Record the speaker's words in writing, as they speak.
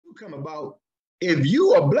come about if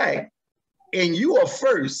you are black and you are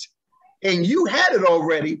first and you had it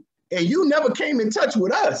already and you never came in touch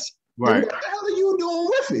with us. Right. Then what the hell are you doing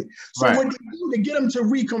with it? So what they do to get them to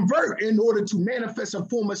reconvert in order to manifest a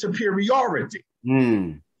form of superiority.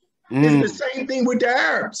 It's the same thing with the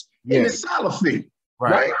Arabs and the Salafi,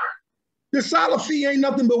 right? The Salafi ain't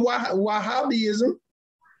nothing but Wahhabism.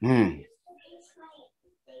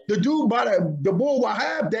 The dude by the boy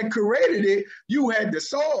Wahhab that created it, you had the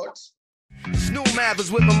swords. New Mathers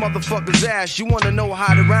with my motherfucker's ass. You want to know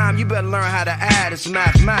how to rhyme? You better learn how to add. It's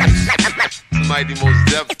mathematics. Mighty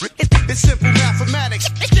most depth. It's simple mathematics.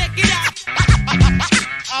 Check it out.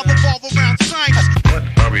 I'll revolve around science. What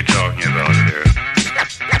are we talking about here?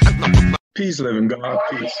 Peace, living God.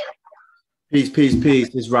 Peace. Peace, peace, peace.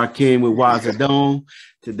 This is Rakim with Wazadon.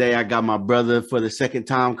 Today I got my brother for the second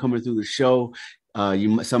time coming through the show.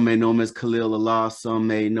 Some may know him as Khalil Allah, some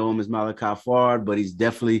may know him as Maliki Fard, but he's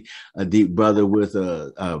definitely a deep brother with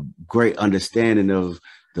a great understanding of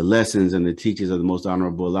the lessons and the teachings of the most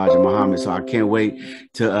honorable Elijah Muhammad. So I can't wait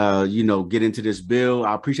to get into this bill.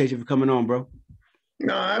 I appreciate you for coming on, bro.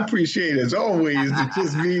 No, I appreciate it as always to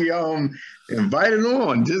just be invited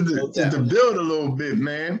on, just to build a little bit,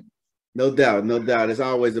 man. No doubt, no doubt. It's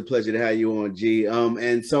always a pleasure to have you on, G.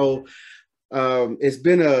 And so it's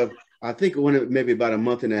been I think maybe about a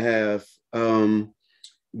month and a half.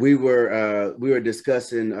 We were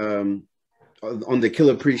discussing on the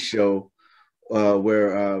Killer Priest show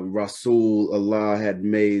where Rasul Allah had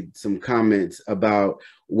made some comments about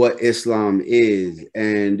what Islam is,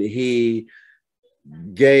 and he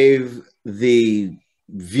gave the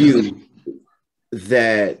view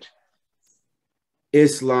that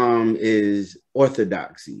Islam is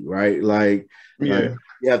orthodoxy, right? Like you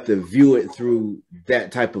have to view it through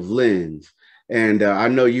that type of lens. And I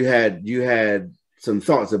know you had some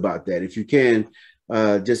thoughts about that. If you can,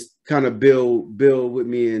 just kind of build with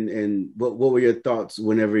me, and what were your thoughts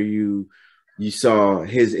whenever you saw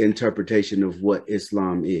his interpretation of what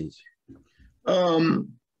Islam is?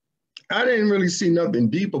 I didn't really see nothing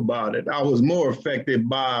deep about it. I was more affected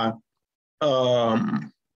by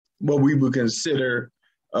what we would consider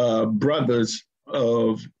brothers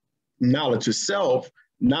of knowledge of self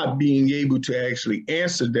not being able to actually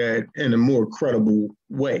answer that in a more credible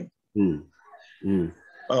way.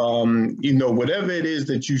 Whatever it is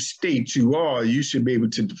that you state you are, you should be able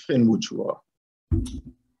to defend what you are.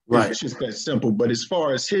 Right. It's just that simple. But as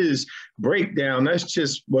far as his breakdown, that's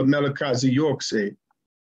just what Maliki York said.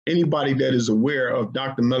 Anybody that is aware of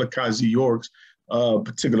Dr. Maliki York's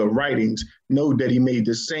particular writings know that he made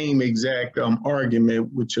the same exact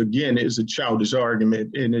argument, which again is a childish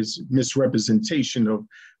argument and is misrepresentation of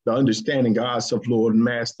the understanding of ourself, Lord and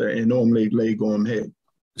Master, and Om Leg Om Head.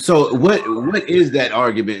 So what is that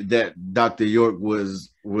argument that Dr. York was?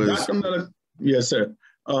 Yes, sir.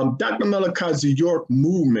 Dr. Maliki York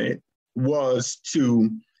movement was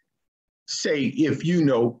to say, if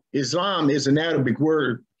Islam is an Arabic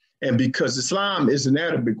word, and because Islam is an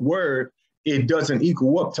Arabic word, it doesn't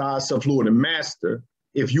equal up to ourself, Lord and Master,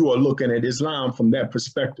 if you are looking at Islam from that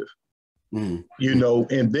perspective. And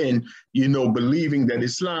then, believing that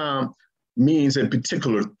Islam means a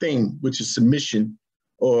particular thing, which is submission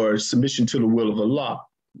or submission to the will of Allah,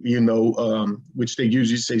 which they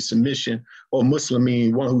usually say submission, or Muslim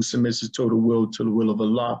mean one who submits to the will of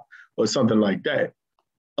Allah, or something like that.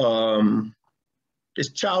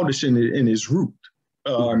 It's childish in its root.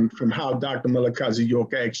 From how Dr. Maliki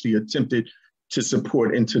York actually attempted to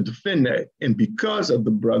support and to defend that. And because of the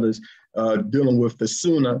brothers dealing with the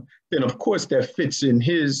Sunnah, then of course that fits in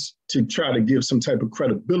to try to give some type of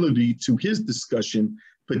credibility to his discussion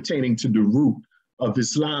pertaining to the root of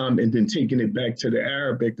Islam, and then taking it back to the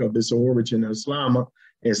Arabic of its origin, Islam,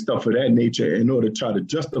 and stuff of that nature, in order to try to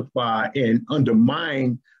justify and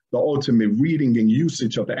undermine the ultimate reading and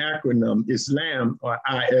usage of the acronym Islam, or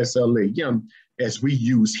ISLAM, as we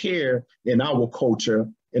use here in our culture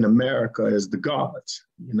in America as the gods,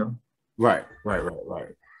 Right. All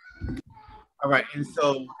right. And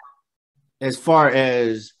so as far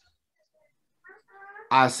as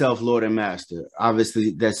ourself, Lord and Master,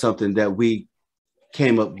 obviously that's something that we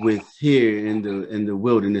came up with here in the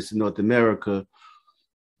wilderness in North America,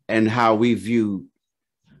 and how we view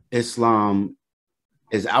Islam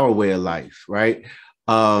as our way of life, right?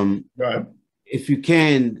 Right. If you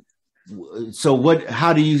can, so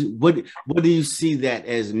what do you see that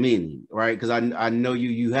as meaning, right? Because I know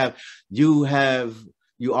you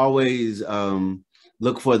always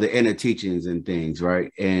look for the inner teachings and things, right?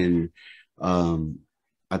 And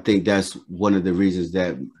I think that's one of the reasons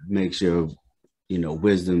that makes your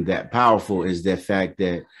wisdom that powerful, is the fact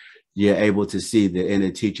that you're able to see the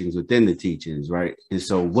inner teachings within the teachings, right? And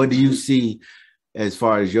so what do you see as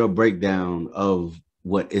far as your breakdown of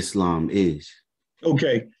what Islam is?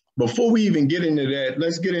 Okay, before we even get into that,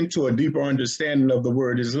 let's get into a deeper understanding of the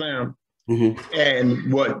word Islam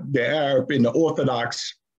and what the Arab and the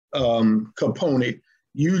Orthodox component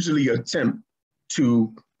usually attempt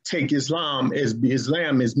to take Islam as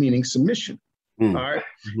meaning submission. All right.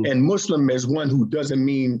 And Muslim as one who doesn't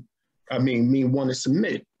mean want to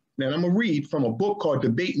submit. Now I'm gonna read from a book called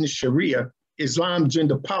Debating Sharia, Islam,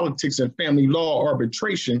 Gender Politics and Family Law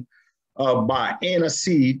Arbitration by Anna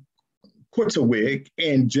C. Quitterwig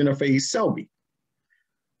and Jennifer A. Selby.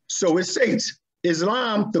 So it states,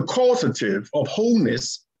 Islam, the causative of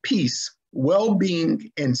wholeness, peace, well-being,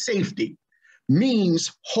 and safety,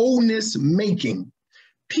 means wholeness making,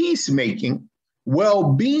 peacemaking,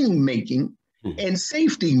 well-being making, and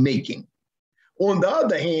safety making. On the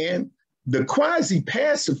other hand, the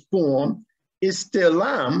quasi-passive form,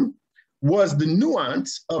 Istilam, was the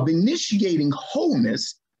nuance of initiating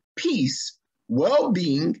wholeness, peace,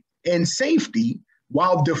 well-being, and safety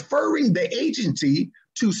while deferring the agency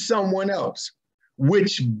to someone else,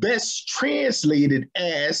 which best translated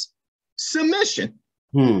as submission.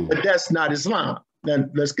 But that's not Islam. Now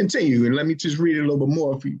let's continue and let me just read it a little bit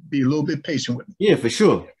more if you be a little bit patient with me. Yeah, for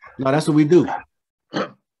sure. No, that's what we do.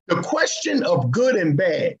 The question of good and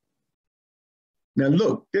bad. Now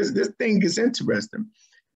look, this thing is interesting.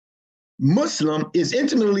 Muslim is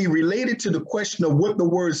intimately related to the question of what the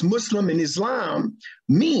words Muslim and Islam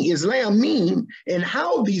mean, and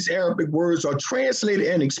how these Arabic words are translated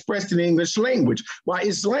and expressed in the English language. While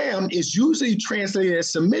Islam is usually translated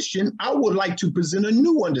as submission, I would like to present a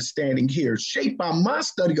new understanding here, shaped by my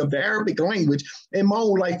study of the Arabic language and my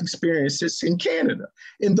own life experiences in Canada.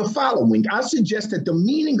 In the following, I suggest that the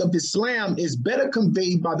meaning of Islam is better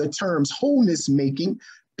conveyed by the terms wholeness making,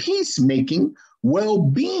 peacemaking,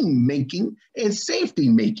 well-being making, and safety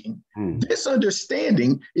making. This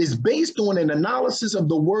understanding is based on an analysis of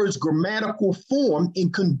the word's grammatical form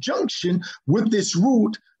in conjunction with this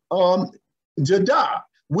root jada,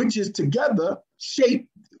 which together shape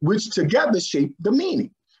the meaning.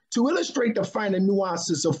 To illustrate the finer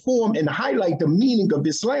nuances of form and highlight the meaning of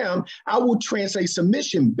Islam, I will translate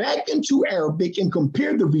submission back into Arabic and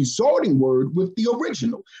compare the resulting word with the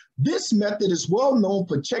original. This method is well known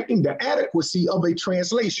for checking the adequacy of a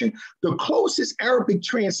translation. The closest Arabic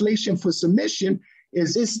translation for submission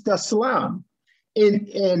is istislam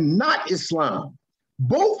and not Islam.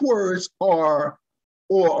 Both words are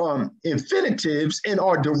infinitives and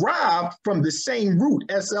are derived from the same root,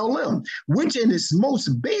 SLM, which in its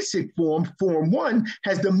most basic form 1,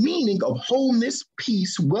 has the meaning of wholeness,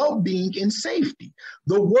 peace, well-being, and safety.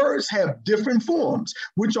 The words have different forms,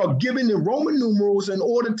 which are given in Roman numerals in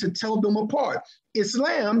order to tell them apart.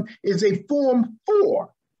 Islam is a form 4,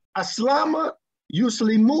 Aslama,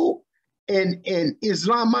 Yuslimu, and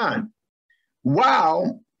Islaman.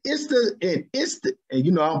 While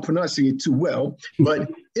I'm pronouncing it too well, but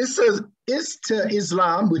it's to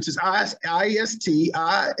Islam, which is Istislam,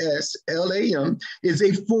 is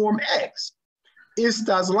a form X.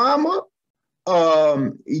 Istaslama,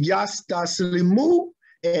 Yastaslimu,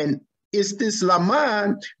 and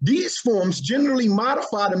Istislaman, these forms generally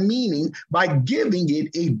modify the meaning by giving it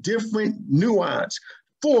a different nuance.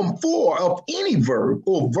 Form 4 of any verb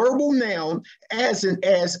or verbal noun as in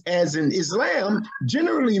Islam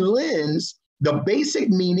generally lends the basic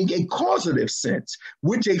meaning a causative sense,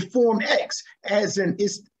 which a form X as in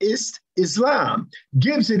Islam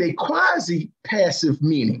gives it a quasi-passive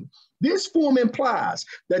meaning. This form implies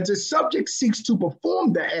that the subject seeks to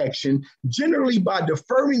perform the action generally by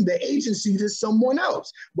deferring the agency to someone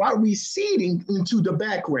else while receding into the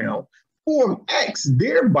background. Form X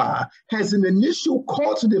thereby has an initial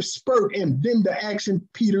causative spurt and then the action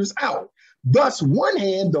peters out. Thus, one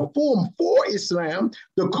hand, the form 4 Islam,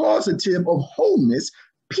 the causative of wholeness,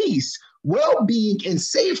 peace, well-being, and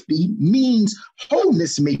safety means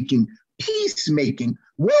wholeness making, peace-making,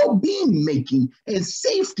 well-being making, and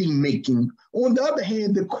safety making. On the other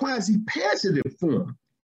hand, the quasi-passive form,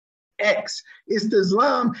 X,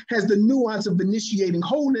 Islam, has the nuance of initiating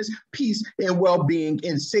wholeness, peace, and well-being,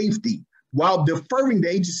 and safety, while deferring the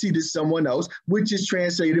agency to someone else, which is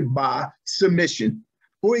translated by submission.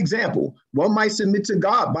 For example, one might submit to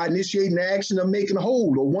God by initiating the action of making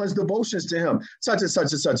whole or one's devotions to him, such and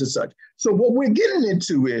such and such and such. So what we're getting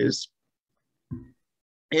into is,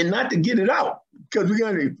 and not to get it out because we're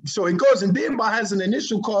going to, so it goes and thereby has an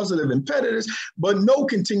initial causative impetus, but no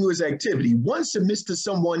continuous activity. One submits to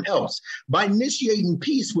someone else by initiating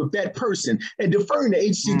peace with that person and deferring the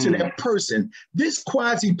agency to that person. This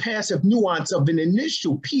quasi-passive nuance of an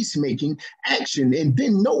initial peacemaking action and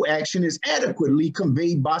then no action is adequately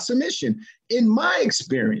conveyed by submission. In my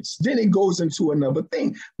experience, then it goes into another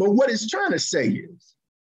thing. But what it's trying to say is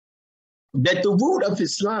that the root of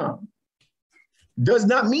Islam does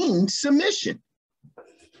not mean submission,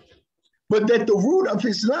 but that the root of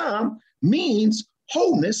Islam means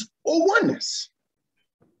wholeness or oneness.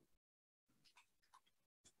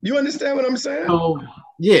 You understand what I'm saying? So,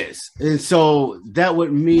 yes. And so that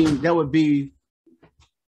would mean, that would be,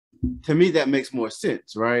 to me, that makes more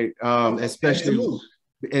sense, right?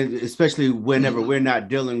 Especially whenever we're not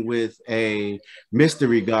dealing with a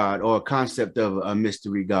mystery God or a concept of a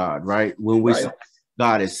mystery God, right? When we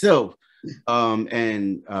God itself,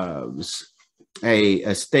 and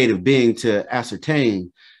a state of being to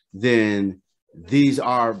ascertain, then these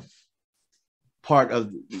are part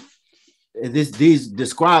of this. These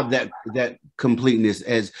describe that completeness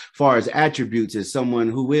as far as attributes, as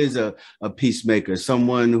someone who is a peacemaker,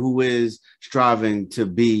 someone who is striving to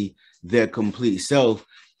be their complete self.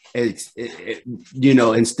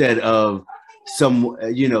 Instead of some,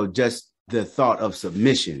 just the thought of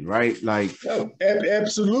submission, right? Like,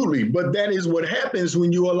 absolutely. But that is what happens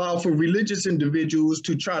when you allow for religious individuals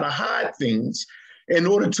to try to hide things in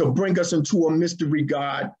order to bring us into a mystery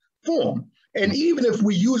God form. And even if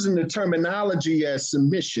we're using the terminology as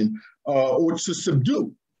submission or to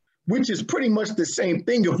subdue, which is pretty much the same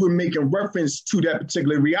thing if we're making reference to that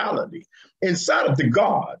particular reality. Inside of the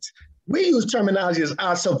gods, we use terminology as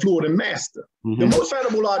ourself, Lord, and Master. The Most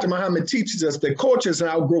Honorable Elijah Muhammad teaches us that culture is an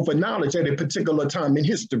outgrowth of knowledge at a particular time in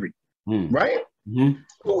history, right?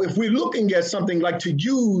 So if we're looking at something like, to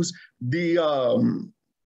use the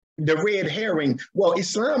red herring, well,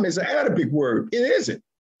 Islam is an Arabic word. It isn't.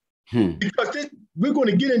 Because we're going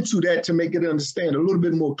to get into that to make it understand a little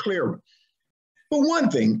bit more clearer. For one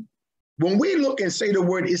thing, when we look and say the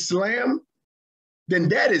word Islam, then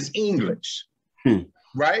that is English,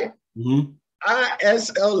 right?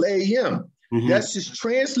 ISLAM. That's just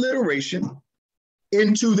transliteration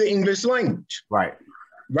into the English language. Right.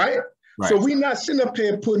 So we're not sitting up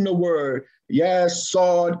here putting the word Yas,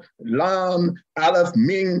 Sod, Lam, Aleph,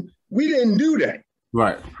 Ming. We didn't do that.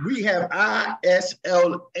 Right. We have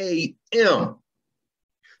ISLAM.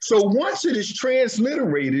 So once it is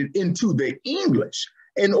transliterated into the English,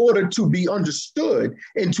 in order to be understood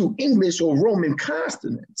into English or Roman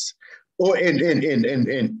consonants, or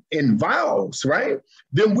in vowels, right?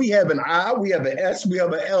 Then we have an I, we have an S, we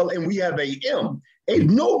have an L, and we have a M.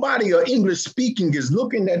 And nobody or English speaking is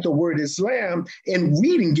looking at the word Islam and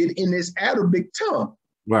reading it in its Arabic tongue.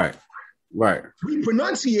 Right. We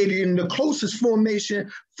pronunciate it in the closest form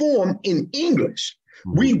in English.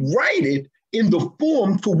 We write it in the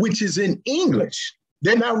form for which is in English.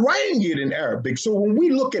 They're not writing it in Arabic. So when we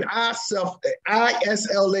look at ourself,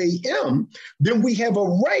 ISLAM, then we have a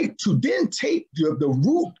right to then take the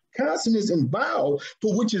root consonants and vowel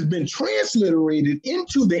for which has been transliterated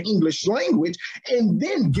into the English language and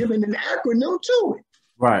then given an acronym to it.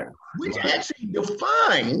 Right. Which actually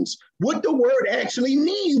defines what the word actually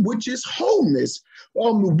means, which is wholeness,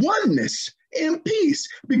 oneness, and peace.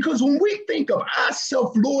 Because when we think of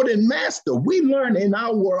ourself, Lord and Master, we learn in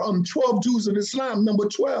our 12 Jewels of Islam, number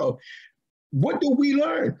 12. What do we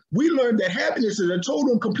learn? We learn that happiness is a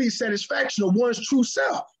total and complete satisfaction of one's true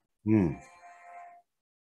self.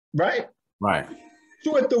 Right?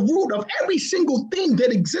 So at the root of every single thing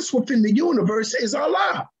that exists within the universe is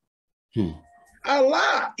Allah.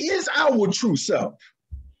 Allah is our true self.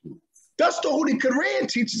 Thus the Holy Quran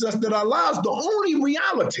teaches us that Allah is the only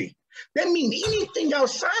reality. That means anything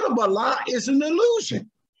outside of Allah is an illusion.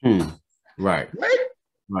 Right.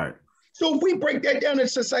 So if we break that down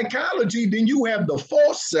into psychology, then you have the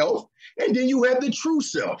false self, and then you have the true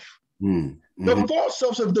self. The false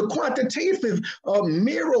self is the quantitative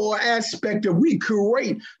mirror or aspect that we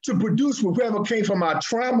create to produce whatever came from our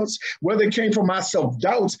traumas, whether it came from our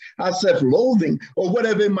self-doubts, our self-loathing, or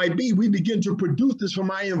whatever it might be. We begin to produce this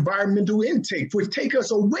from our environmental intake, which take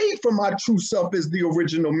us away from our true self as the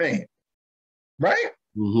original man. Right?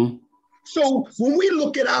 So when we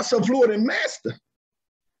look at ourselves, Lord and Master,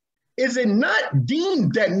 is it not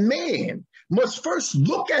deemed that man must first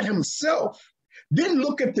look at himself then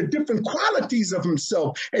look at the different qualities of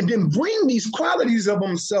himself, and then bring these qualities of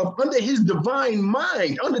himself under his divine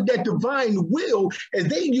mind, under that divine will, as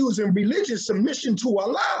they use in religious submission to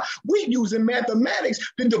Allah. We use in mathematics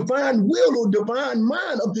the divine will or divine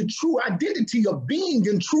mind of the true identity of being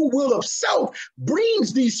and true will of self,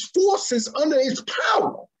 brings these forces under its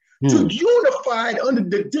power to unified under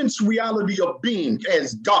the dense reality of being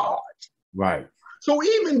as God. Right. So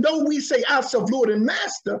even though we say ourselves Lord and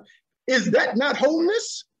Master, is that not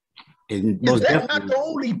wholeness? Is that not the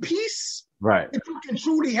only peace that you can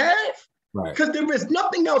truly have? Right. Because there is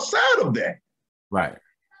nothing outside of that. Right.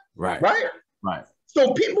 Right. Right? Right.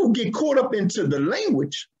 So people get caught up into the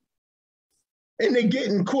language, and they're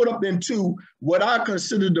getting caught up into what I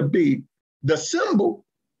consider to be the symbol,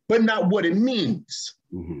 but not what it means.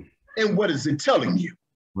 And what is it telling you?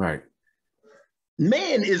 Right.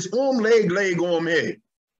 Man is arm, leg, arm, head.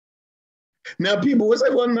 Now people will say,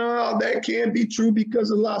 well, no, that can't be true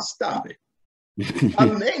because Allah. Stop it.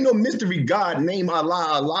 There ain't no mystery God named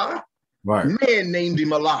Allah. Right. Man named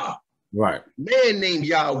him Allah. Right. Man named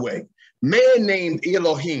Yahweh. Man named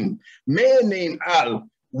Elohim. Man named Al.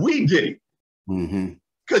 We did it.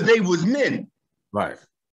 Because they was men. Right.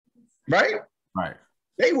 Right? Right.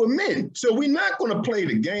 They were men. So we're not going to play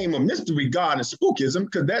the game of mystery God and spookism,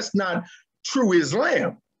 because that's not true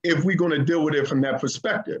Islam if we're going to deal with it from that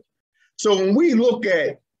perspective. So when we look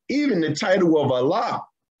at even the title of Allah,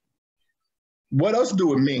 what else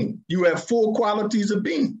do it mean? You have 4 qualities of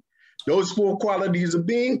being. Those 4 qualities of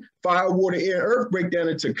being, fire, water, air, earth, break down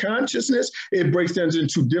into consciousness. It breaks down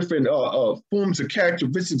into different forms of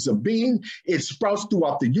characteristics of being. It sprouts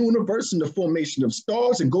throughout the universe in the formation of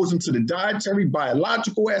stars and goes into the dietary,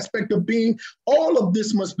 biological aspect of being. All of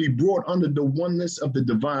this must be brought under the oneness of the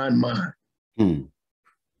divine mind.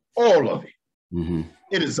 All of it.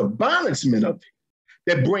 It is a balancement of it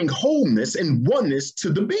that bring wholeness and oneness to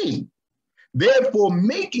the being, therefore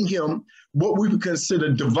making him what we would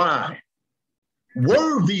consider divine,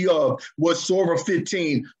 worthy of what Surah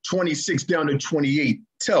 15, 26 down to 28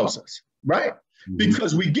 tells us, right?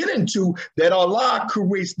 Because we get into that Allah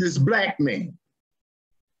creates this black man,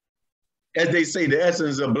 as they say, the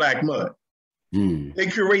essence of black mud. They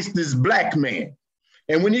creates this black man.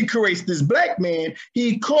 And when he creates this black man,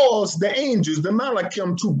 he calls the angels, the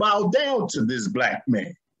Malakim, to bow down to this black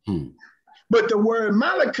man. But the word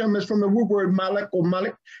Malakim is from the root word Malak or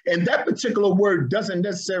Malik, and that particular word doesn't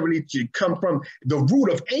necessarily come from the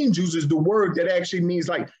root of angels. Is the word that actually means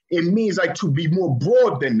like to be more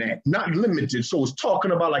broad than that, not limited. So it's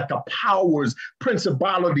talking about like the powers,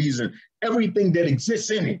 principalities, and everything that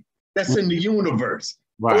exists in it. That's in the universe,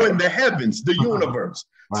 or in the heavens, the universe.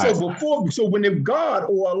 Right. So when God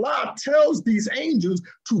or Allah tells these angels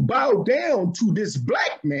to bow down to this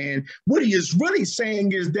black man, what he is really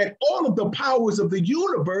saying is that all of the powers of the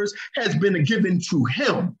universe has been given to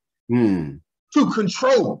him to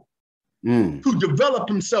control, to develop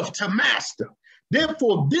himself, to master.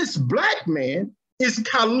 Therefore, this black man is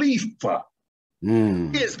Khalifa,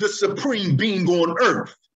 is the supreme being on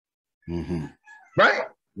earth. Right?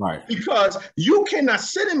 Right. Because you cannot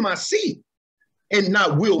sit in my seat and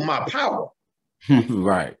not wield my power.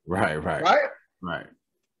 Right.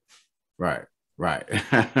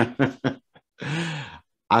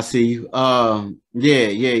 I see you. And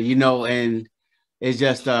it's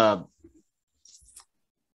just I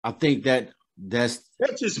think that's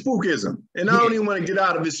just spookism. And I don't even want to get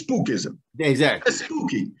out of it, spookism. Exactly. That's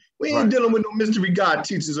spooky. We ain't dealing with no mystery God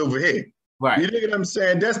teachers over here. Right. You know what I'm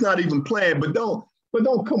saying? That's not even planned, but don't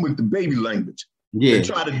come with the baby language. And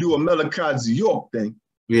try to do a Maliki York thing.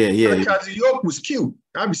 Maliki York was cute.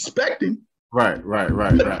 I respect him. Right.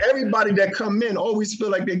 But everybody that come in always feel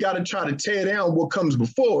like they got to try to tear down what comes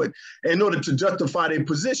before it in order to justify their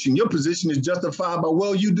position. Your position is justified by,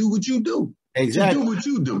 well, you do what you do. Exactly. You do what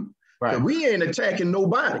you do. Right. So we ain't attacking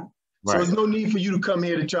nobody. So there's no need for you to come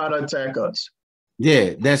here to try to attack us.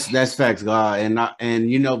 Yeah, that's facts, God.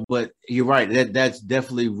 But you're right. That's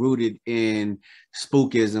definitely rooted in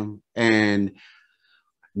spookism and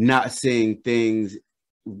not seeing things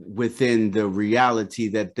within the reality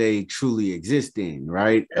that they truly exist in,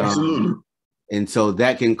 right? Absolutely. And so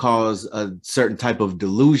that can cause a certain type of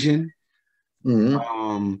delusion.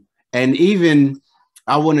 And even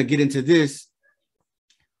I want to get into this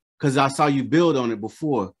because I saw you build on it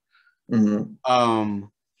before.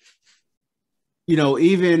 Even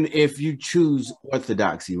if you choose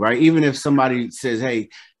orthodoxy, right? Even if somebody says, hey,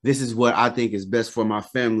 this is what I think is best for my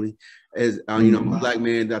family, as you know, I'm a black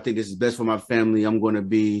man, I think this is best for my family. I'm going to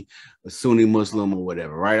be a Sunni Muslim or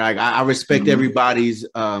whatever, right? I respect everybody's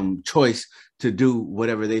choice to do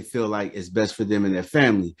whatever they feel like is best for them and their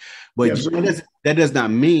family. But that does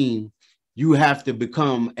not mean you have to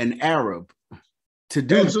become an Arab to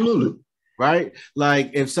do absolutely. Right?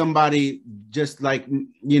 Like if somebody just like,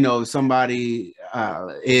 you know, somebody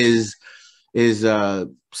is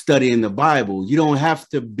studying the Bible, you don't have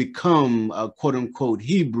to become a quote unquote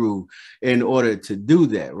Hebrew in order to do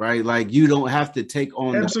that, right? Like you don't have to take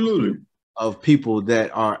on absolutely of people that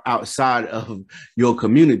are outside of your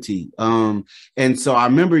community. And so I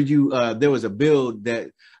remember there was a build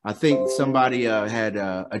that I think somebody had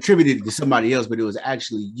attributed to somebody else, but it was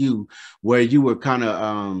actually you, where you were kind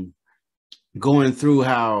of going through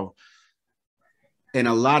how in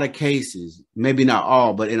a lot of cases, maybe not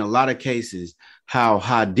all, but in a lot of cases, how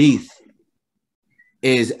hadith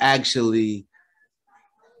is actually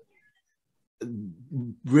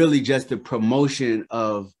really just the promotion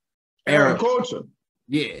of Arab culture.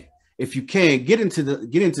 Yeah. If you can get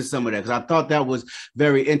into some of that, because I thought that was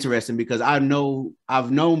very interesting, because I've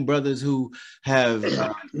known brothers who have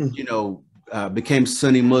became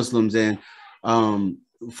Sunni Muslims, and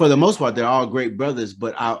for the most part, they're all great brothers.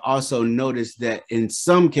 But I also noticed that in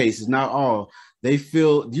some cases, not all, they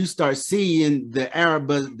feel you start seeing the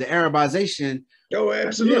Arabization. Oh,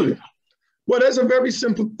 absolutely. Yeah. Well, that's a very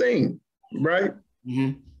simple thing, right?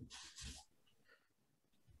 Mm-hmm.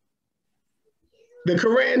 The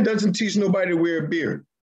Quran doesn't teach nobody to wear a beard.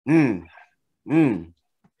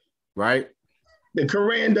 Right. The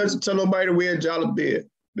Quran doesn't tell nobody to wear a jalabiyah.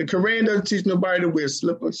 The Quran doesn't teach nobody to wear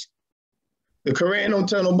slippers. The Quran don't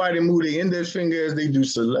tell nobody to move their index finger as they do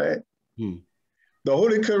salat. The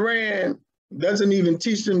Holy Quran doesn't even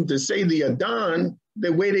teach them to say the Adhan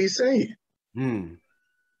the way they say it.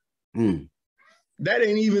 That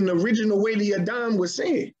ain't even the original way the Adhan was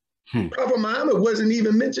saying. Prophet Muhammad wasn't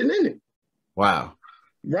even mentioned in it. Wow.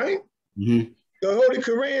 Right? The Holy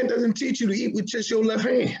Quran doesn't teach you to eat with just your left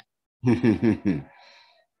hand.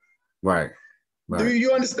 Right. Do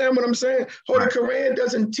you understand what I'm saying? Holy Quran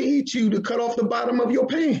doesn't teach you to cut off the bottom of your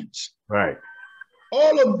pants. Right.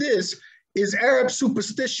 All of this is Arab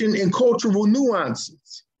superstition and cultural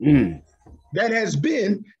nuances that has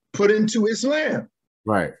been put into Islam.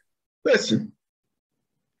 Right. Listen,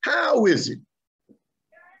 how is it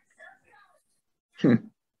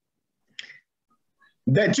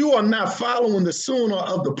that you are not following the sunnah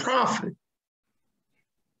of the prophet?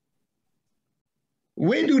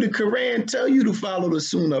 When do the Quran tell you to follow the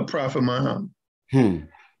sunnah of Prophet Muhammad?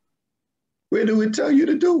 Where do it tell you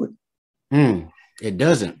to do it? It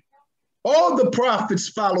doesn't. All the prophets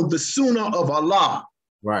followed the sunnah of Allah.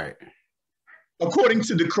 Right. According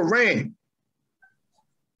to the Quran.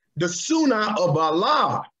 The sunnah of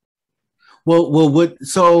Allah.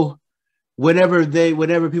 So whenever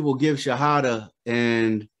people give shahada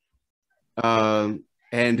and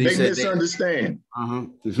they misunderstand.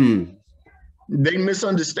 They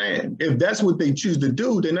misunderstand. If that's what they choose to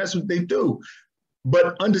do, then that's what they do.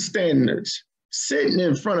 But understand this, sitting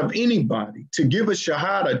in front of anybody to give a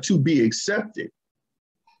shahada to be accepted,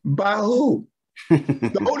 by who?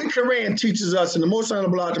 The Holy Quran teaches us, and the Most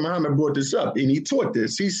Honorable Elijah Muhammad brought this up, and he taught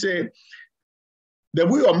this. He said that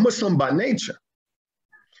we are Muslim by nature.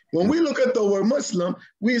 When we look at the word Muslim,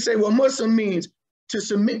 we say, well, Muslim means to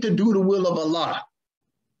submit to do the will of Allah.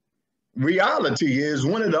 Reality is,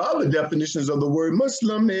 one of the other definitions of the word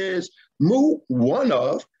Muslim is mu, one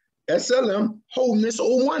of, SLM, wholeness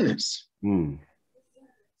or oneness.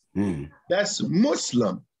 That's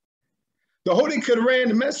Muslim. The Holy Quran,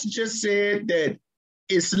 the messenger said that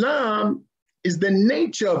Islam is the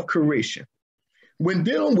nature of creation. When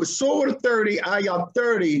dealing with Surah 30, Ayah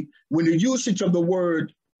 30, when the usage of the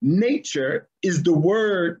word nature is the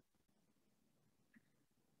word,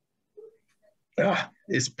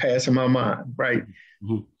 it's passing my mind, right?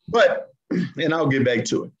 But, and I'll get back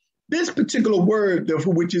to it. This particular word,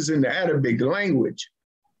 which is in the Arabic language,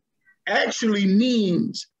 actually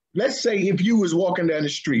means, let's say if you was walking down the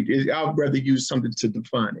street, I'd rather use something to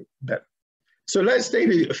define it better. So let's say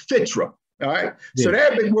the fitra, all right? Yeah. So the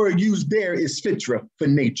Arabic word used there is fitra, for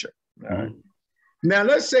nature, all right? Now,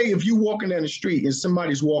 let's say if you're walking down the street and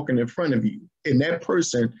somebody's walking in front of you and that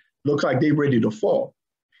person looks like they're ready to fall,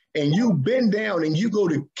 and you bend down and you go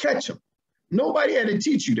to catch them. Nobody had to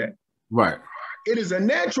teach you that. Right. It is a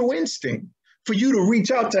natural instinct for you to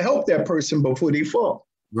reach out to help that person before they fall.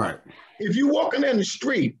 Right. If you're walking down the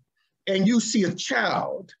street and you see a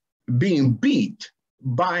child being beat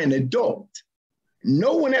by an adult,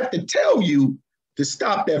 no one has to tell you to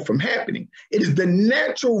stop that from happening. It is the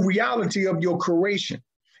natural reality of your creation.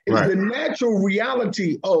 It is the natural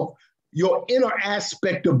reality of your inner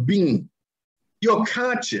aspect of being, your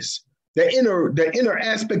conscious, the inner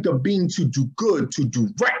aspect of being to do good, to do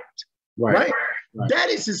right? That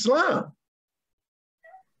is Islam.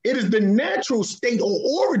 It is the natural state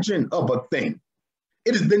or origin of a thing.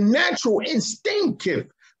 It is the natural instinctive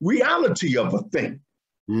reality of a thing.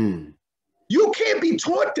 You can't be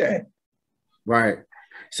taught that. Right.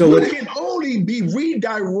 So you can only be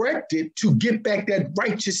redirected to get back that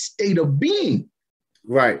righteous state of being.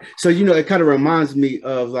 Right. So, you know, it kind of reminds me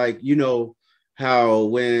of, like, you know, how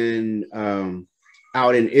when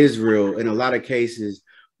out in Israel, in a lot of cases,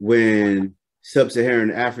 when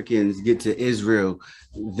sub-Saharan Africans get to Israel,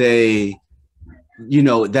 they, you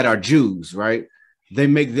know, that are Jews, right? They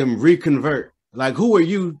make them reconvert. Like, who are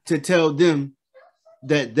you to tell them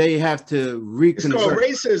that they have to reconvert? It's called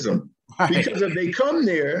racism. Right. Because if they come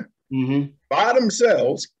there by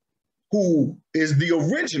themselves, who is the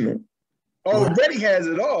original, already has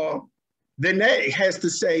it all, then that has to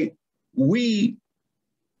say,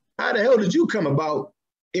 how the hell did you come about?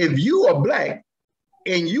 If you are black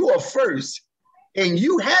and you are first and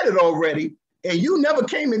you had it already and you never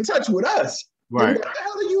came in touch with us, then what the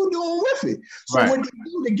hell are you doing with it? So what they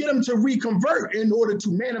do to get them to reconvert in order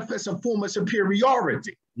to manifest a form of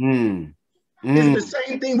superiority. It's the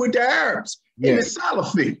same thing with the Arabs and the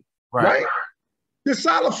Salafi, right? The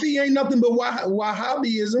Salafi ain't nothing but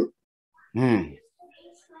Wahhabism. The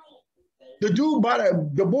dude by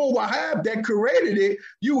the bull Wahhab that created it,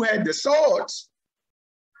 you had the Sauds,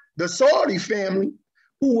 the Saudi family,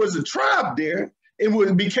 who was a tribe there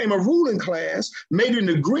and became a ruling class, made an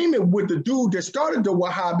agreement with the dude that started the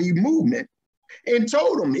Wahhabi movement and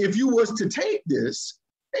told him, if you was to take this,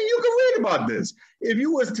 and you can read about this, if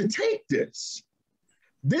you was to take this,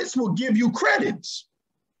 this will give you credits.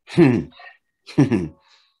 You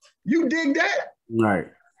dig that? Right.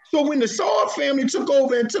 So when the Saud family took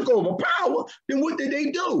over power, then what did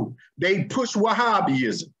they do? They pushed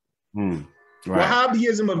Wahhabism.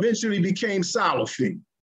 Wahhabism eventually became Salafi.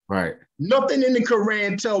 Right. Nothing in the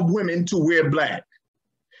Quran tells women to wear black.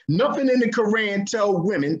 Nothing in the Quran tells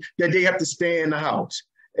women that they have to stay in the house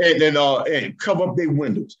and cover up their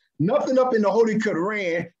windows. Nothing up in the Holy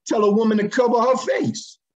Quran tell a woman to cover her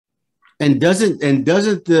face. And doesn't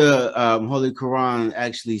the Holy Quran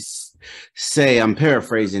actually say, I'm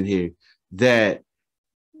paraphrasing here, that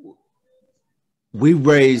we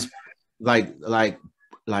raise like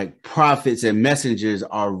prophets and messengers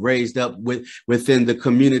are raised up within the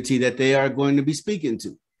community that they are going to be speaking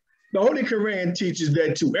to? The Holy Quran teaches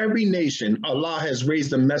that to every nation, Allah has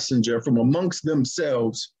raised a messenger from amongst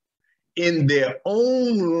themselves in their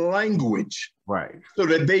own language, right, so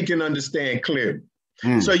that they can understand clearly.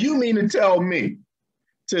 So you mean to tell me,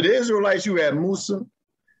 to the Israelites, you had Musa,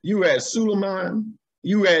 you had Suleiman,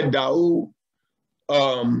 you had Dawood,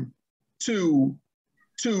 to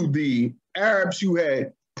the Arabs, you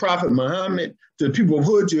had Prophet Muhammad, to the people of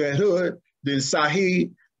Hud, you had Hud, then Sahih,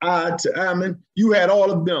 Ad to Ammon, you had all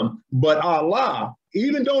of them. But Allah,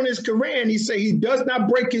 even though in his Quran, he say he does not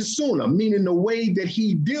break his sunnah, meaning the way that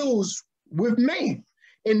he deals with man,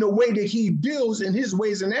 in the way that he deals in his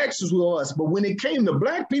ways and actions with us. But when it came to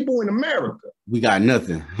black people in America, we got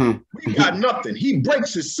nothing. We got nothing. He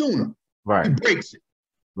breaks his sunnah. Right. He breaks it.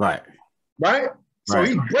 Right. Right? So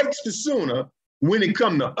he breaks the sunnah when it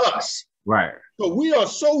comes to us. Right. So we are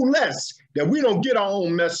so less that we don't get our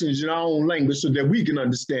own message in our own language so that we can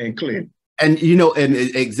understand clearly. And you know, and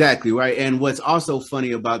exactly right. And what's also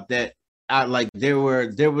funny about that, there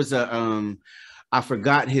was a I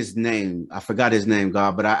forgot his name,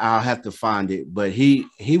 God, but I'll have to find it. But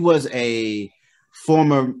he was a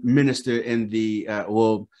former minister in the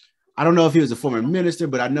I don't know if he was a former minister,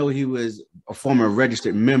 but I know he was a former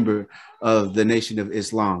registered member of the Nation of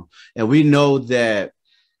Islam. And we know that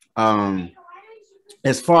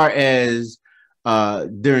as far as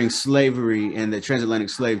during slavery and the transatlantic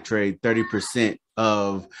slave trade, 30%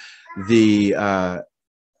 of the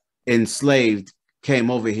enslaved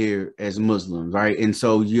came over here as Muslims, right? And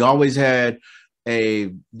so Islam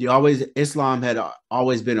had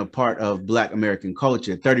always been a part of Black American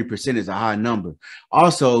culture. 30% is a high number.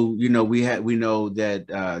 Also, you know, we know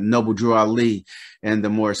that Noble Drew Ali and the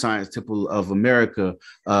Moorish Science Temple of America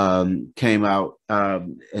came out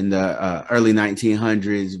in the early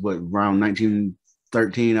 1900s, around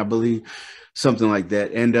 1913, I believe, something like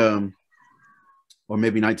that, and or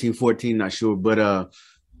maybe 1914, not sure, but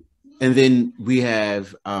and then we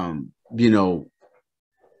have, you know,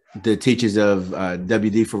 the teachers of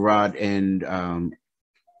W.D. Farad and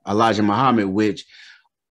Elijah Muhammad, which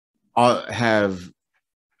are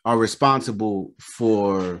responsible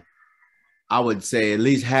for I would say at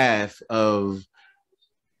least half of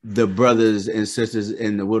the brothers and sisters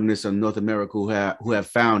in the wilderness of North America who have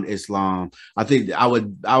found Islam. I think I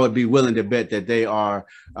would be willing to bet that they are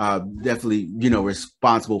definitely, you know,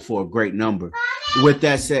 responsible for a great number. With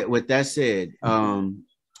that said,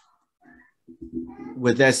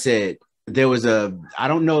 there was I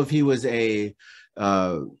don't know if he was a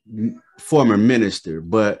former minister,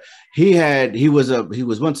 but he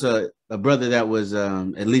was once a brother that was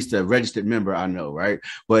at least a registered member, I know, right?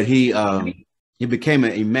 But he became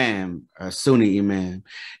an imam, a Sunni imam,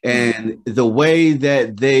 and the way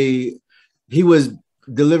that he was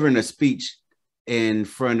delivering a speech in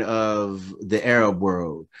front of the Arab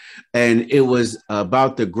world, and it was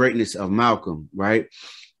about the greatness of Malcolm, right?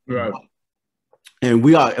 Right. And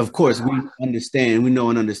we are, of course, we know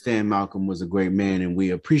and understand Malcolm was a great man, and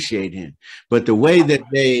we appreciate him. But the way that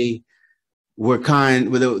they were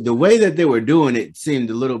the way that they were doing it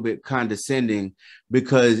seemed a little bit condescending,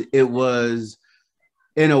 because it was,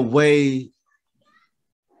 in a way,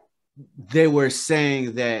 they were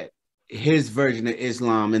saying that his version of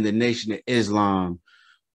Islam and the Nation of Islam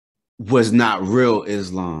was not real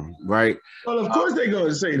Islam, right? Well, of course they're going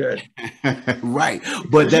to say that. Right.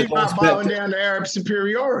 But that goes bowing down to Arab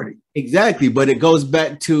superiority. Exactly. But it goes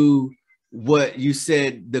back to what you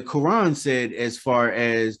said, the Quran said, as far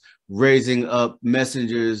as raising up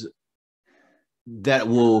messengers that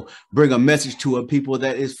will bring a message to a people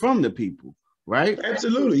that is from the people, right?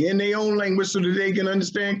 Absolutely. In their own language so that they can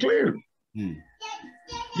understand clearly. You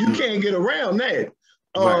can't get around that.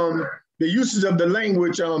 Right. The uses of the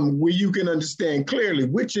language where you can understand clearly,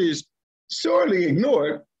 which is sorely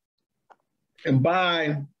ignored and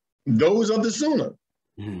by those of the Sunnah.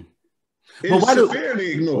 It's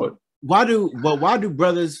severely ignored. Why do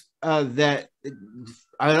brothers that's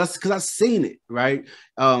because I've seen it, right?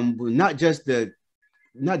 Not just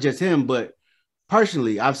him, but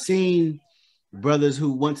personally, I've seen brothers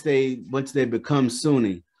who once they become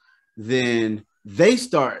Sunni, then they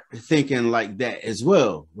start thinking like that as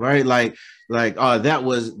well, right? Like, oh, that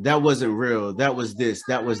wasn't real. That was this,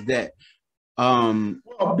 that was that.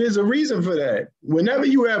 Well, there's a reason for that. Whenever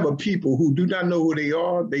you have a people who do not know who they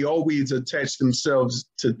are, they always attach themselves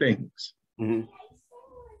to things.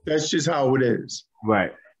 That's just how it is.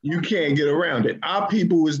 Right. You can't get around it. Our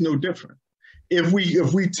people is no different. If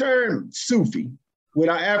we turn Sufi with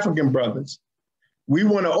our African brothers, we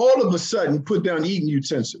want to all of a sudden put down eating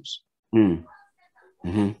utensils.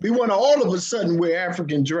 We want to all of a sudden wear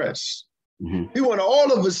African dress. We want to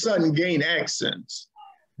all of a sudden gain accents.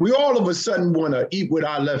 We all of a sudden want to eat with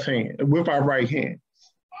our left hand, with our right hand.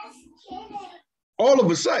 All of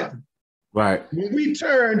a sudden. Right. When we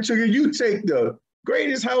turn to, you take the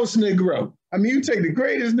greatest house Negro. I mean, you take the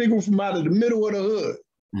greatest nigga from out of the middle of the hood.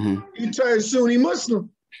 You turn Sunni Muslim.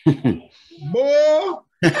 Boy,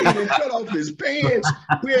 he done cut off his pants,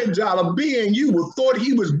 wearing jalabia, and you would thought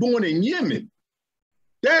he was born in Yemen.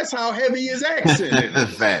 That's how heavy his accent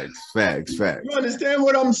is. Facts. You understand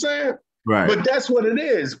what I'm saying? Right. But that's what it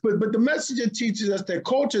is. But the messenger teaches us that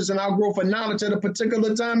cultures and our growth of knowledge at a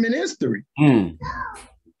particular time in history.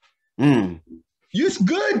 It's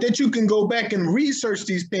good that you can go back and research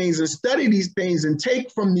these things and study these things and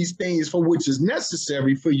take from these things for which is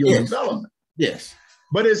necessary for your development. Yes.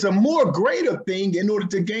 But it's a more greater thing in order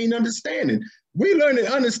to gain understanding. We learn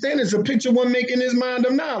that understanding is a picture one making his mind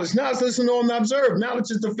of knowledge. Now it's listen on and observe.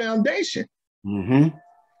 Knowledge is the foundation.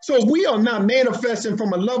 So if we are not manifesting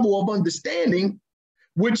from a level of understanding,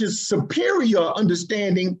 which is superior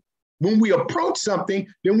understanding, when we approach something,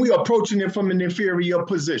 then we are approaching it from an inferior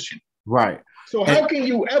position. Right. So how can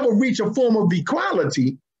you ever reach a form of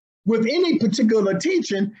equality with any particular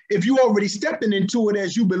teaching if you already stepping into it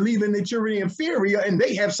as you believing that you're inferior and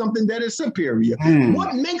they have something that is superior?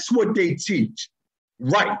 What makes what they teach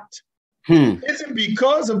right? Is it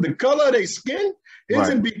because of the color of their skin? Is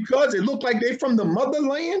it because it look like they from the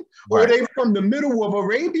motherland or they from the middle of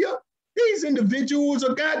Arabia? These individuals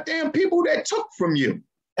are goddamn people that took from you.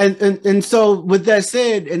 And so with that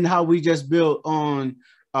said, and how we just built on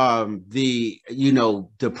the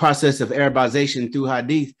process of Arabization through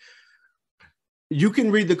Hadith, you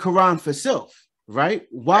can read the Quran for self, right?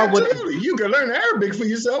 Absolutely. You can learn Arabic for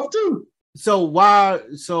yourself too.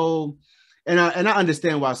 And I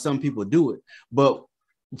understand why some people do it, but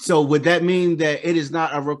so would that mean that it is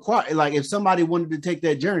not a requirement? Like if somebody wanted to take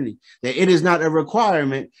that journey, that it is not a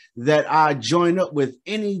requirement that I join up with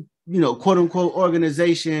any, quote unquote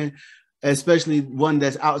organization, especially one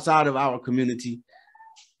that's outside of our community,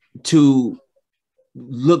 to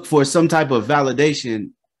look for some type of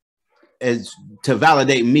validation as to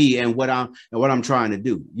validate me and what I'm trying to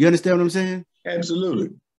do. You understand what I'm saying?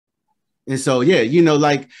 Absolutely. And so, yeah, you know,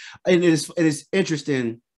 like, it is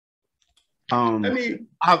interesting. I mean,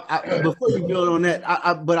 Before you build on that,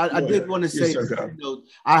 I did want to say, yes, you know,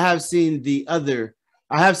 I have seen the other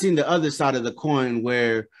side of the coin,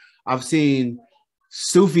 where I've seen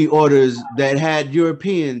Sufi orders that had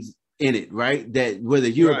Europeans in it, right? That where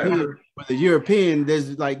the European,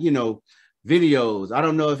 there's like, you know, videos. I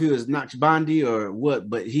don't know if he was Naqshbandi or what,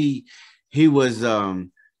 but he was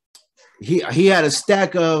he had a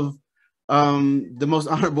stack of the Most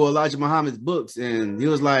Honorable Elijah Muhammad's books, and he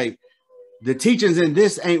was like, the teachings in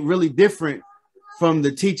this ain't really different from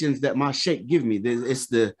the teachings that my sheikh give me. It's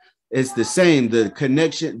the same, the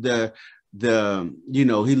connection, the you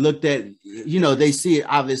know, he looked at, you know, they see it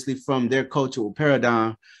obviously from their cultural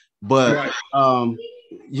paradigm, but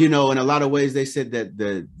you know, in a lot of ways they said that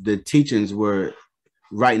the teachings were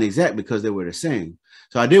right and exact because they were the same.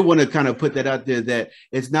 So I did want to kind of put that out there, that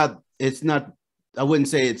it's not, I wouldn't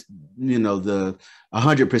say it's, you know, the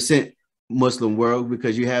 100% Muslim world,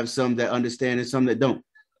 because you have some that understand and some that don't.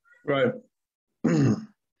 Right.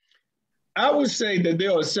 I would say that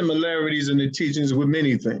there are similarities in the teachings with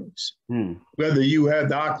many things. Whether you have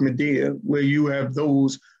the Ahmadiyya, where you have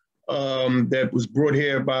those that was brought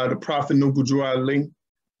here by the Prophet Noble Drew Ali,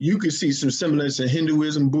 you could see some semblance in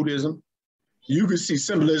Hinduism, Buddhism. You could see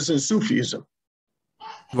semblance in Sufism.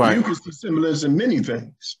 Right. You could see semblance in many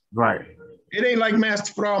things. Right. It ain't like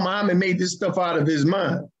Master Farah Muhammad made this stuff out of his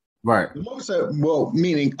mind. Right. The most, well,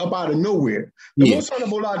 meaning up out of nowhere. The Most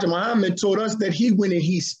Honorable Elijah Muhammad taught us that he went and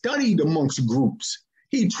he studied amongst groups.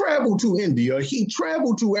 He traveled to India. He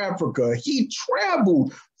traveled to Africa. He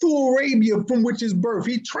traveled through Arabia, from which is birth.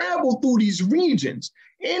 He traveled through these regions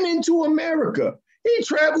and into America. He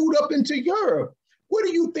traveled up into Europe. What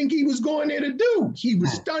do you think he was going there to do? He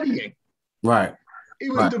was studying. Right. He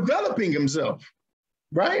was developing himself.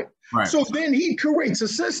 Right? So then he creates a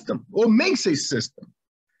system, or makes a system,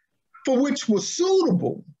 for which was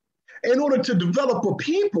suitable in order to develop a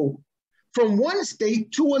people from one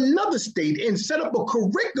state to another state, and set up a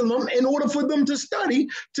curriculum in order for them to study,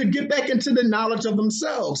 to get back into the knowledge of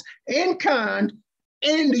themselves and kind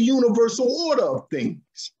and the universal order of things.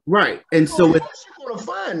 Right. And so you're going to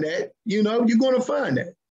find that, you know, you're going to find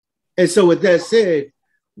that. And so with that said,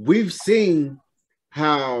 we've seen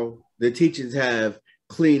how the teachings have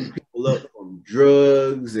cleaned people up from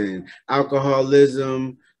drugs and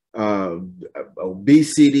alcoholism,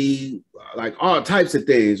 obesity, like all types of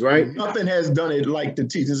things, right? Nothing has done it like the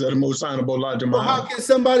teachings of the Most Honorable Elijah Muhammad. Well, how can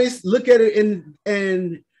somebody look at it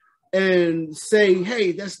and say,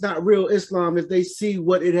 hey, that's not real Islam, if they see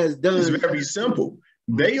what it has done? It's very simple.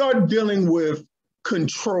 They are dealing with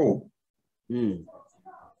control. Hey,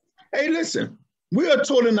 listen, we are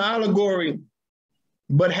taught in the allegory,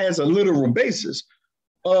 but has a literal basis,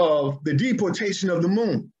 of the deportation of the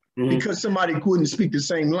moon, because somebody couldn't speak the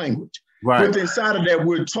same language. Right. But inside of that,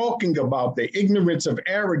 we're talking about the ignorance of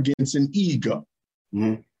arrogance and ego,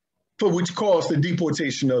 for which caused the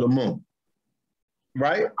deportation of the moon.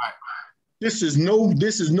 Right? This is no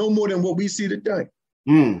more than what we see today.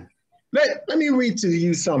 Let me read to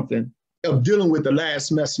you something of dealing with the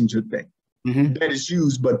last messenger thing. That is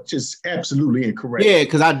used, but just absolutely incorrect. Yeah,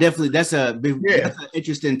 because that's an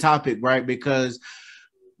interesting topic, right? Because,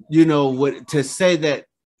 you know, what to say that,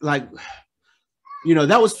 like, you know,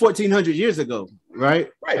 that was 1400 years ago, right?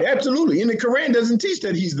 Right, absolutely. And the Quran doesn't teach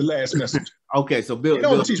that he's the last messenger. Okay, so Bill, they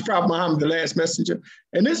don't teach Prophet Muhammad the last messenger.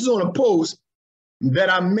 And this is on a post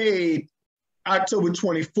that I made October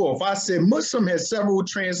 24th. I said Muslim has several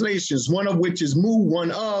translations, one of which is Mu,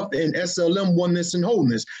 one of, and SLM, oneness and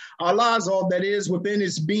wholeness. Allah is all that is, within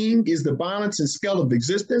its being is the balance and scale of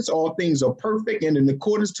existence. All things are perfect and in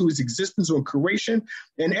accordance to his existence or creation.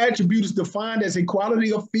 An attribute is defined as a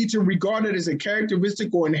quality or feature regarded as a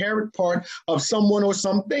characteristic or inherent part of someone or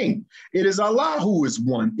something. It is Allah who is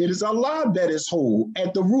one. It is Allah that is whole.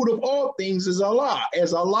 At the root of all things is Allah,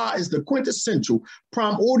 as Allah is the quintessential,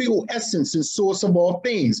 primordial essence and source of all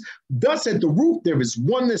things. Thus, at the root, there is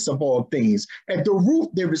oneness of all things. At the root,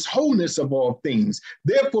 there is wholeness of all things.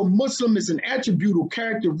 Therefore, Muslim is an attribute or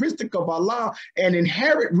characteristic of Allah, an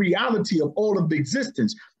inherent reality of all of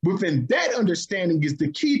existence. Within that understanding is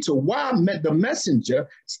the key to why the messenger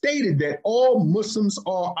stated that all Muslims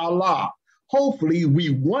are Allah. Hopefully, we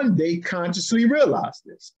one day consciously realize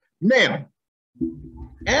this. Now,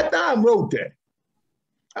 after I wrote that,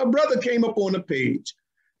 a brother came up on the page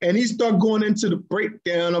and he started going into the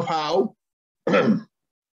breakdown of how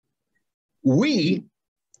we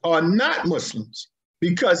are not Muslims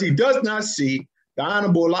because he does not see the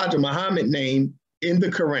Honorable Elijah Muhammad name in the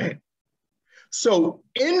Quran. So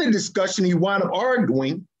in the discussion, he wound up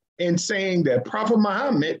arguing and saying that Prophet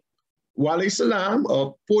Muhammad Wali Salam,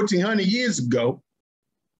 1400 years ago,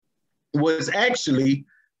 was actually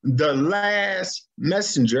the last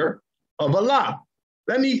messenger of Allah.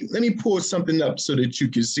 Let me pull something up so that you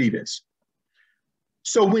can see this.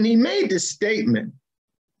 So when he made this statement,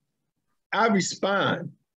 I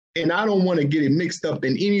respond, and I don't want to get it mixed up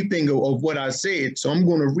in anything of what I said. So I'm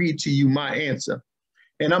going to read to you my answer.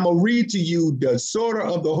 And I'm going to read to you the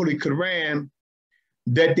surah of the Holy Quran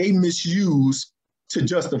that they misuse to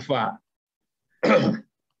justify.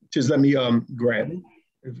 Just let me grab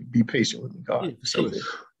it. Be patient with me, God. Yeah,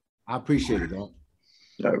 I appreciate it, dog.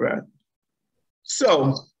 All right.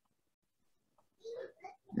 So,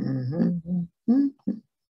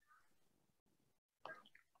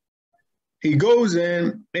 he goes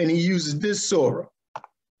in and he uses this surah.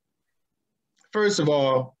 First of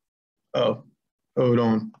all, hold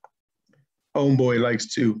on. Homeboy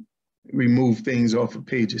likes to remove things off of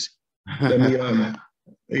pages. Let me,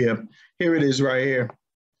 yeah, here it is right here.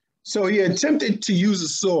 So he attempted to use a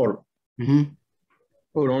surah.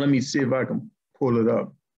 Hold on, let me see if I can pull it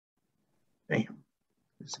up. Damn,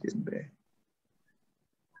 it's getting bad.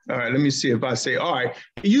 All right, let me see if I say, all right,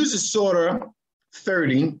 he uses Surah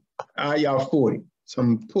 30, Ayah 40. So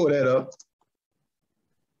I'm gonna pull that up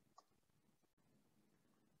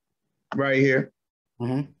right here.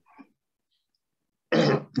 And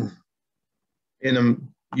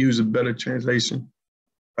I'm use a better translation.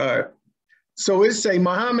 All right. So it say,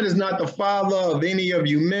 Muhammad is not the father of any of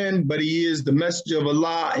you men, but he is the messenger of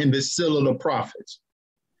Allah and the seal of the prophets.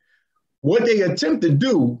 What they attempt to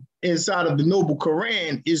do inside of the Noble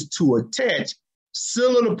Quran is to attach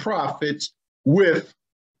seal of the prophets with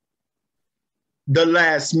the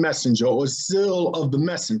last messenger or seal of the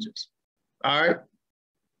messengers. All right.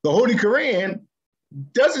 The Holy Quran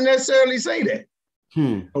doesn't necessarily say that.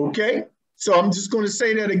 Okay. So I'm just going to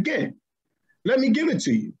say that again. Let me give it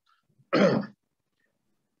to you.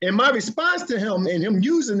 In my response to him and him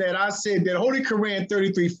using that, I said that Holy Quran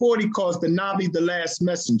 3340 calls the Nabi the last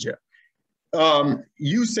messenger.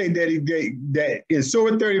 You say that in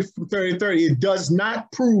Surah 30, it does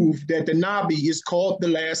not prove that the Nabi is called the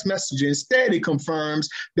last messenger. Instead, it confirms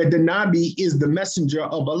that the Nabi is the messenger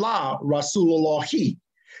of Allah, Rasulullah.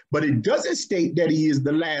 But it doesn't state that he is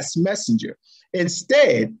the last messenger.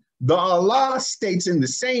 Instead, the Allah states in the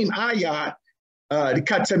same ayat, the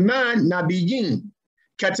Kataman Nabiyin.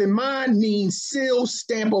 Kataman means seal,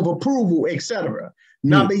 stamp of approval, etc.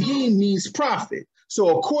 Nabiyin means prophet.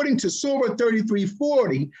 So according to Surah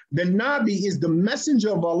 3340, the Nabi is the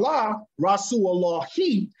messenger of Allah, Rasulullah,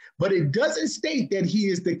 but it doesn't state that he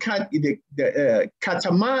is the Kataman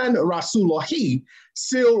Rasulullah,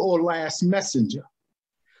 seal or last messenger.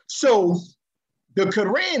 So the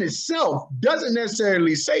Quran itself doesn't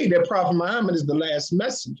necessarily say that Prophet Muhammad is the last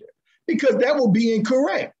messenger, because that will be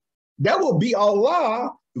incorrect. That will be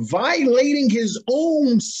Allah violating his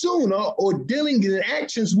own sunnah or dealing in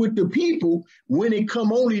actions with the people when it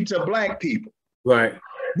come only to black people. Right.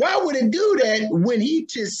 Why would it do that when he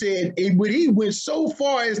just said, when he went so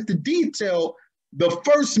far as to detail the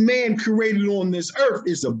first man created on this earth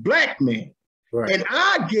is a black man. Right. And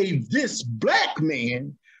I gave this black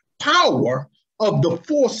man power of the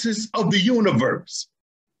forces of the universe.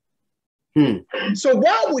 So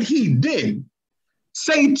why would he then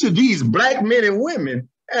say to these black men and women,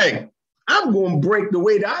 hey, I'm going to break the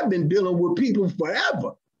way that I've been dealing with people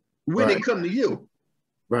forever when they come to you?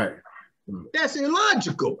 Right. That's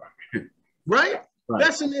illogical, right?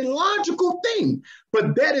 That's an illogical thing.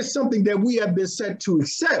 But that is something that we have been set to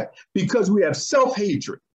accept because we have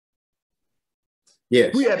self-hatred.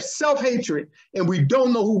 Yes. We have self-hatred and we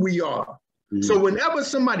don't know who we are. So whenever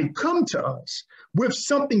somebody come to us with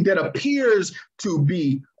something that appears to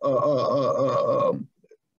be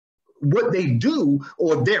what they do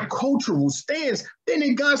or their cultural stance, then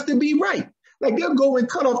it got to be right. Like they'll go and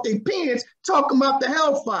cut off their pants talking about the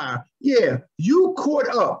hellfire. Yeah, you caught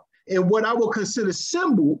up in what I would consider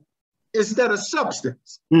symbol instead of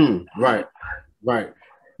substance. Right.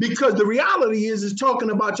 Because the reality is talking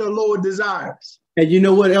about your lower desires. And you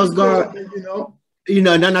know what else, God?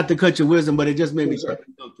 Not to cut your wisdom, but it just made me think of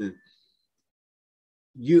something.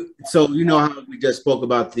 So you know how we just spoke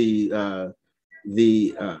about the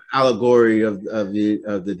allegory of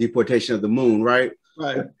the deportation of the moon, right?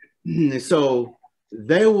 Right. So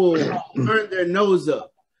they will turn their nose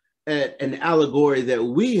up at an allegory that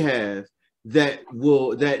we have that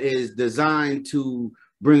is designed to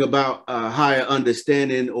bring about a higher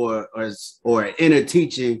understanding or inner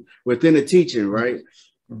teaching within a teaching, right?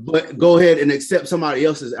 But go ahead and accept somebody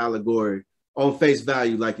else's allegory on face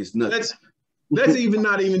value like it's nothing. Let's even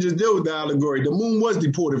not even just deal with the allegory. The moon was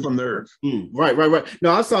deported from the earth. Right.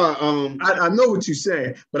 No, I saw. I know what you're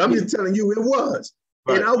saying, but I'm just telling you it was,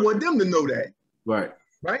 and I want them to know that. Right.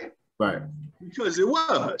 Because it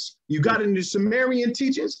was. You got in the Sumerian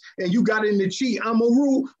teachings, and you got in the Chi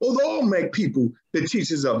Amaru, or the Olmec people, the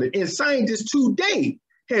teachers of it. And scientists today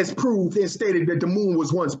has proved and stated that the moon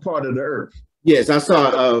was once part of the earth. Yes, I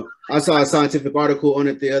saw a scientific article on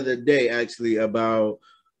it the other day, actually, about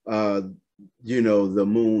the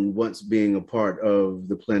moon once being a part of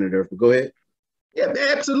the planet Earth. But go ahead. Yeah,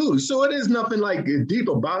 absolutely. So it is nothing like deep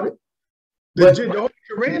about it. The Holy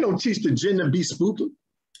Quran don't teach the jinn to be spooky.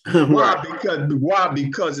 Why?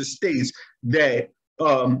 Because it states that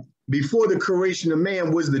before the creation of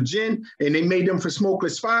man was the jinn, and they made them for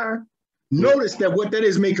smokeless fire. Notice that what that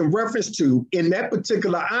is making reference to in that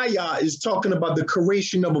particular ayah is talking about the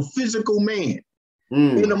creation of a physical man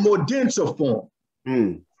in a more denser form.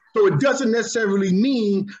 So it doesn't necessarily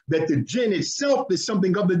mean that the jinn itself is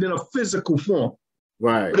something other than a physical form.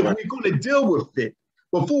 Right. But if we're going to deal with it,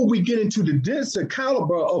 before we get into the denser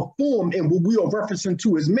caliber of form and what we are referencing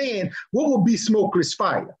to as man, what will be smokeless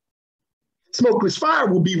fire? Smokeless fire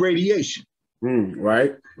will be radiation.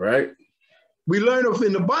 Right. We learn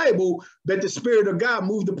in the Bible that the Spirit of God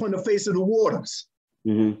moved upon the face of the waters.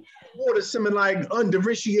 Water similar like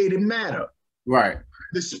undifferentiated matter. Right.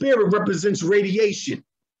 The Spirit represents radiation.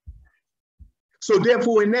 So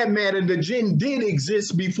therefore, in that matter, the jinn did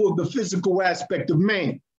exist before the physical aspect of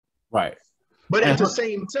man. Right. But at the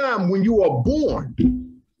same time, when you are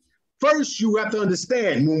born, first you have to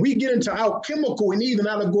understand, when we get into alchemical and even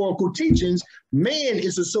allegorical teachings, man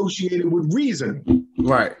is associated with reasoning.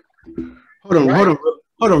 Right. Hold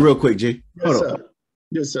on real quick, G.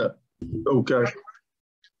 Yes, sir. Okay.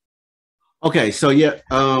 Okay, so yeah,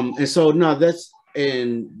 and so no, that's,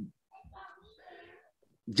 and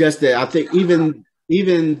just that I think even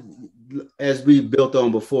as we built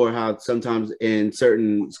on before, how sometimes in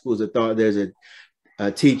certain schools of thought there's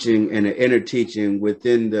a teaching and an inner teaching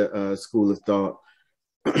within the school of thought,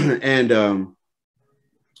 and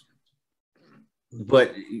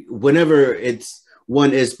but whenever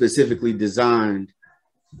one is specifically designed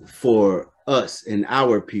for us and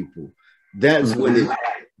our people, that's when the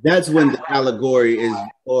allegory is,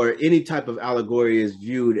 or any type of allegory is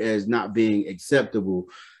viewed as not being acceptable.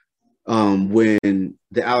 When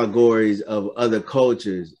the allegories of other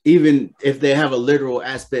cultures, even if they have a literal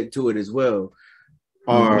aspect to it as well,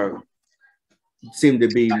 seem to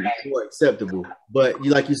be more acceptable. But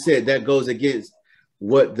like you said, that goes against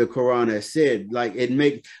what the Quran has said. Like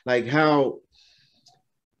how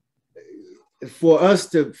for us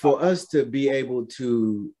to be able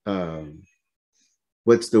to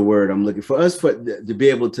what's the word I'm looking for? To be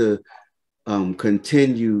able to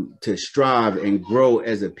continue to strive and grow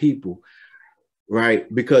as a people,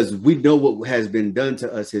 right? Because we know what has been done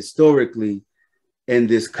to us historically in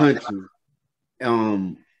this country.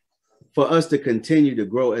 For us to continue to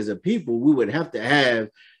grow as a people, we would have to have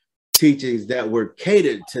teachings that were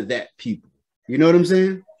catered to that people. You know what I'm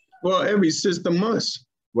saying? Well, every system must.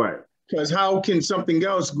 Right. Because how can something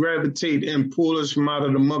else gravitate and pull us from out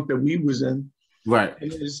of the muck that we was in? Right. In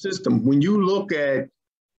the system. When you look at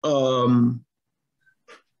how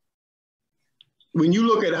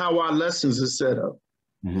our lessons are set up,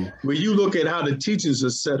 when you look at how the teachings are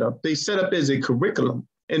set up, they set up as a curriculum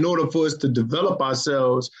in order for us to develop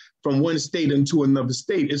ourselves from one state into another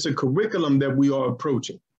state. It's a curriculum that we are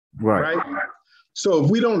approaching. Right? So if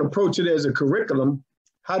we don't approach it as a curriculum,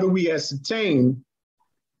 how do we ascertain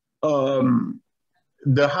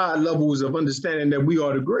the high levels of understanding that we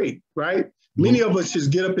are the great, right? Many of us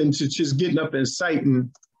just get up into just getting up and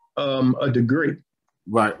citing a degree.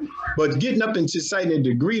 Right. But getting up and just citing a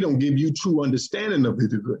degree don't give you true understanding of the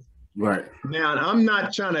degree. Right. Now, I'm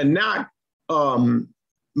not trying to knock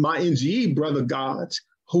my NGE brother gods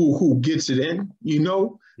who gets it in,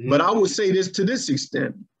 but I would say this to this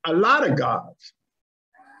extent. A lot of gods,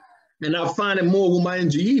 and I find it more with my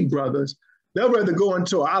NGE brothers, they'll rather go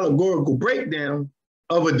into an allegorical breakdown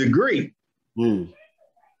of a degree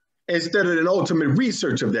instead of an ultimate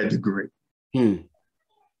research of that degree.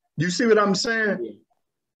 You see what I'm saying?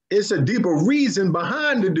 It's a deeper reason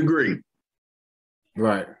behind the degree.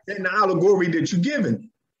 Right. Than the allegory that you're given,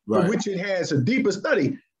 for which it has a deeper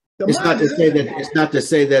study. It's not to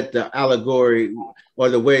say that the allegory or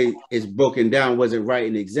the way it's broken down wasn't right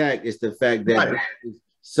and exact. It's the fact that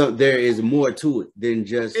so there is more to it than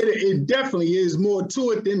just. It definitely is more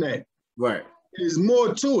to it than that. Right. It is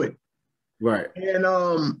more to it. Right. And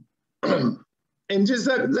and just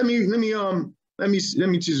let me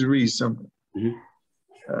just read something.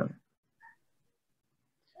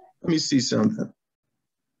 Let me see something.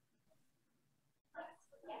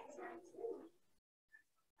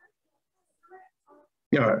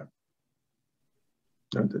 All right.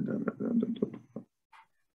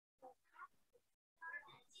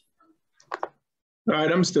 All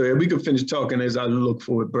right, I'm still here. We can finish talking as I look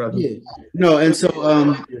for it, brother. Yeah. No, and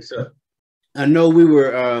so yes, sir. I know we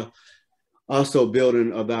were also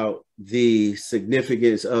building about the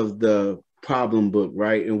significance of the problem book,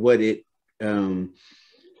 right? And what it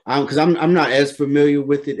because I'm not as familiar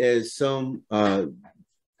with it as some,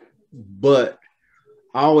 but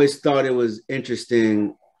I always thought it was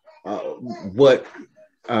interesting what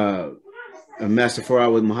Master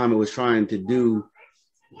Farad Muhammad was trying to do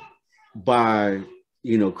by,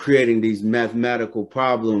 you know, creating these mathematical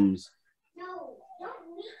problems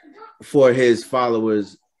for his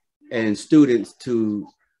followers and students to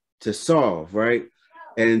solve, right?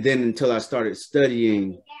 And then until I started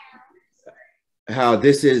studying how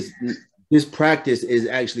this practice is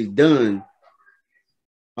actually done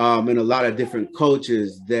in a lot of different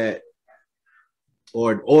cultures that,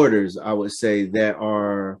 or orders, I would say, that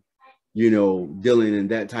are, you know, dealing in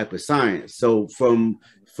that type of science. So from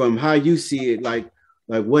how you see it, like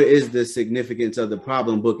what is the significance of the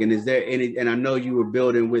problem book? And is there any, and I know you were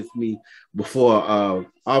building with me before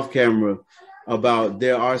off camera about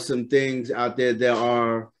there are some things out there that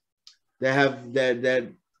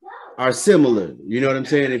are similar. You know what I'm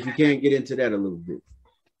saying? If you can't get into that a little bit.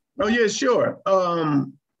 Oh yeah, sure.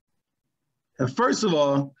 First of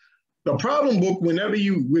all, the problem book, whenever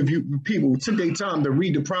people took their time to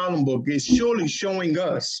read the problem book, is surely showing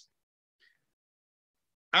us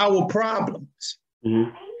our problems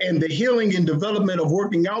and the healing and development of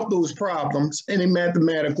working out those problems in a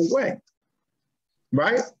mathematical way,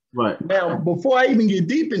 right? Right. Now, before I even get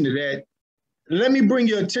deep into that, let me bring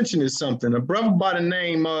your attention to something. A brother by the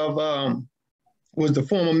name of, was the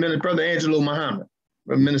former minister, Brother Angelo Muhammad,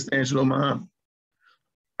 Minister Angelo Muhammad.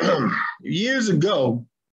 Years ago,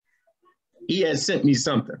 he had sent me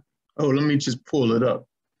something. Oh, let me just pull it up.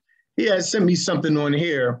 He had sent me something on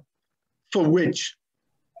here for which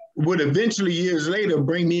would eventually years later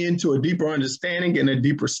bring me into a deeper understanding and a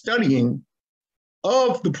deeper studying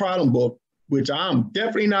of the problem book, which I'm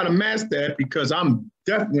definitely not a master at, because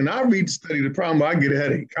when I read the study of the problem book, I get a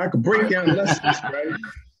headache. I could break down lessons, right?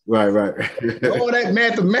 Right. All that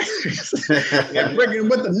mathematics and breaking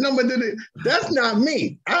what the number did it. That's not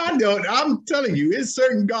me. I'm telling you, it's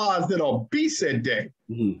certain gods that are beasts at that.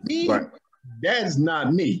 Me, right. That's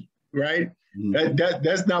not me, right?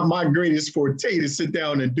 That's not my greatest forte, to sit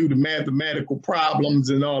down and do the mathematical problems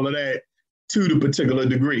and all of that to the particular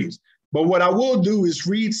degrees. But what I will do is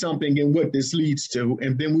read something and what this leads to,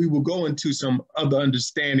 and then we will go into some other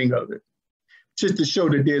understanding of it, just to show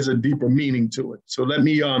that there's a deeper meaning to it. So let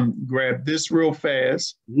me grab this real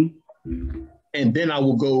fast, and then I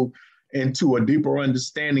will go into a deeper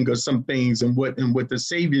understanding of some things and what the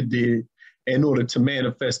Savior did in order to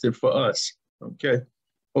manifest it for us. Okay.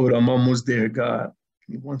 Hold on, I'm almost there, God.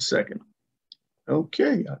 Give me 1 second.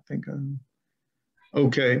 Okay, I think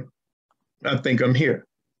I'm here.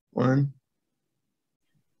 1,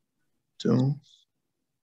 2.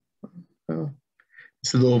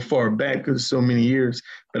 It's a little far back because so many years,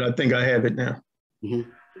 but I think I have it now.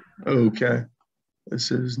 Okay.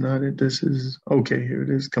 This is not it. This is, okay, here it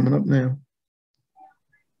is coming up now.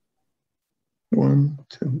 1,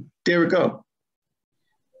 2. There we go.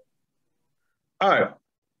 All right.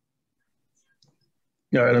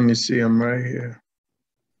 All right, let me see. I'm right here.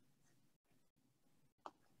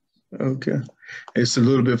 Okay. It's a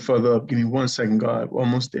little bit further up. Give me 1 second, God. We're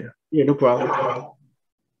almost there. Yeah, no problem. All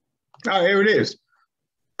right, here it is.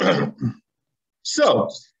 So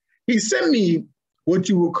he sent me what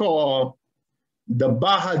you would call the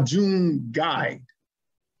Bahajan Guide.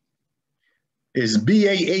 It's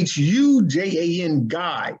Bahujan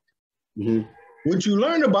Guide. What you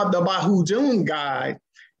learn about the Bahujan Guide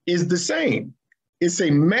is the same. It's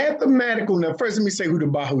a mathematical, now first let me say who the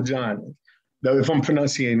Bahujan is, if I'm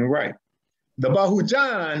pronouncing it right. The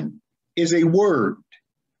Bahujan is a word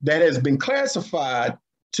that has been classified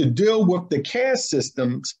to deal with the caste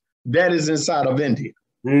systems that is inside of India,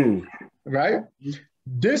 right?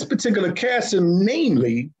 This particular caste system,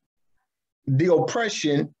 namely the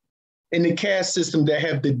oppression in the caste system that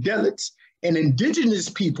have the Dalits and indigenous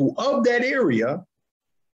people of that area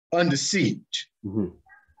under siege.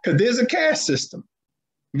 Because there's a caste system,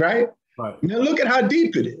 right? Now look at how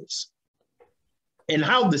deep it is and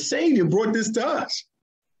how the Savior brought this to us.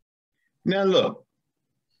 Now look,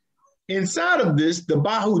 inside of this, the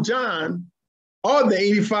Bahujan are the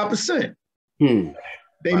 85%.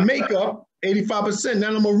 They make up 85%. Now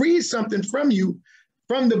I'm gonna read something from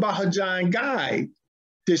from the Bahajan Guide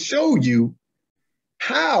to show you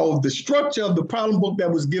how the structure of the problem book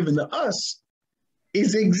that was given to us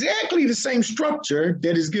is exactly the same structure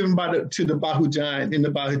that is given to the Bahajan in the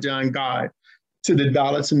Bahajan Guide to the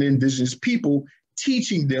Dalits and the indigenous people,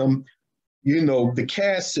 teaching them, the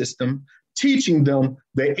caste system, teaching them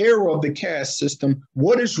the error of the caste system,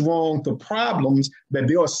 what is wrong, the problems that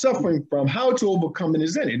they are suffering from, how to overcome it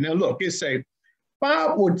is in it. Now look, it say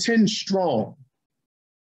 5 or 10 strong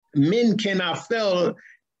men cannot fell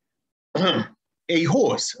a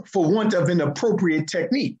horse for want of an appropriate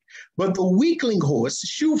technique, but the weakling horse,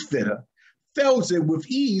 shoe fitter, fells it with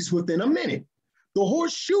ease within a minute. The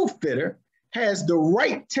horse shoe fitter has the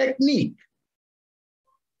right technique.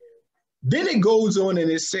 Then it goes on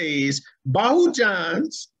and it says,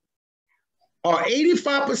 Bahujans are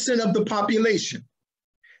 85% of the population.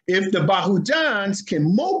 If the Bahujans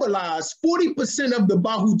can mobilize 40% of the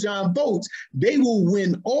Bahujan votes, they will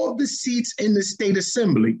win all the seats in the state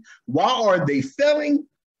assembly. Why are they failing?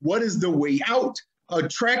 What is the way out?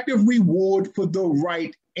 Attractive reward for the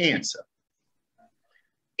right answer.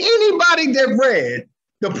 Anybody that read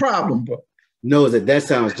the problem book knows that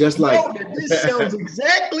sounds just like this sounds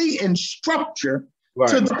exactly in structure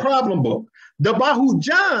to the problem book. The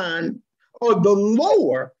Bahujan are the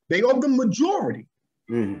lower, they are the majority.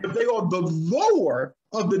 But they are the lower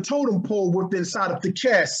of the totem pole within inside of the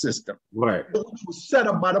caste system, which was set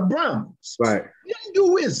up by the Brahmins.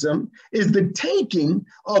 Hinduism is the taking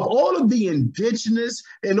of all of the indigenous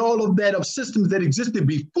and all of that of systems that existed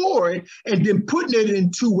before it, and then putting it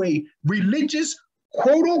into a religious,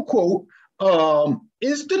 quote unquote,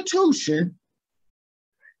 institution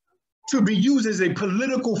to be used as a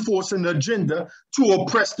political force and agenda to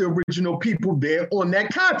oppress the original people there on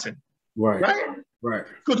that continent. Right.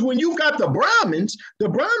 Because when you got the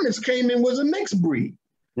Brahmins came in was a mixed breed,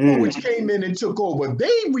 which came in and took over.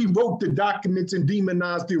 They rewrote the documents and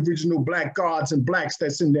demonized the original black gods and blacks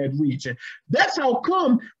that's in that region. That's how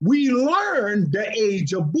come we learned the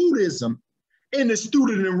age of Buddhism in the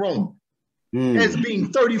student in Rome as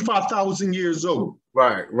being 35,000 years old.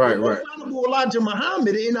 Right. Elijah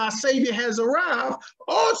Muhammad in Our Savior Has Arrived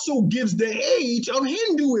also gives the age of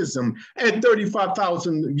Hinduism at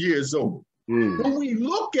 35,000 years old. When we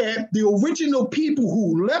look at the original people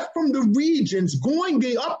who left from the regions going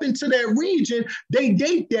up into that region, they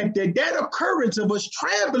date that occurrence of us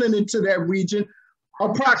traveling into that region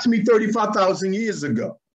approximately 35,000 years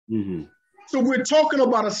ago. So we're talking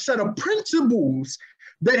about a set of principles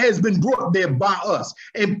that has been brought there by us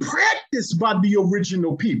and practiced by the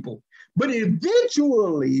original people, but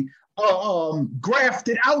eventually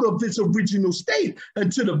grafted out of its original state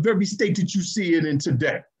into the very state that you see it in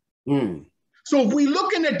today. So if we're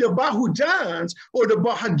looking at the Bahujans or the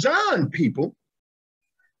Bahajan people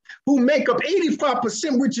who make up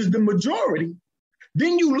 85%, which is the majority,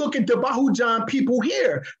 then you look at the Bahujan people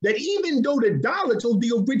here, that even though the Dalits or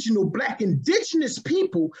the original black indigenous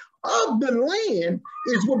people of the land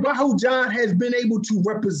is what Bahujan has been able to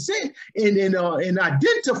represent and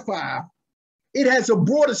identify, it has a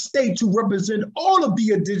broader state to represent all of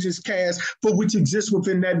the indigenous castes for which exists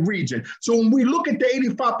within that region. So when we look at the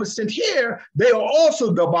 85% here, they are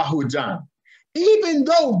also the Bahujan. Even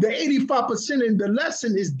though the 85% in the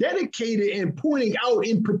lesson is dedicated and pointing out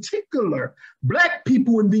in particular Black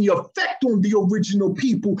people and the effect on the original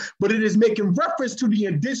people, but it is making reference to the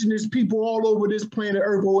indigenous people all over this planet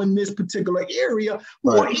Earth or in this particular area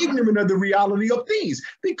who are ignorant of the reality of things.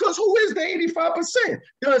 Because who is the 85%?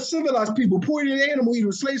 There are civilized people, poisonous animal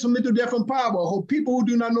eaters, slaves from mental death and power, people who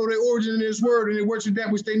do not know their origin in this world and they worship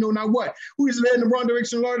that which they know not what, who is led in the wrong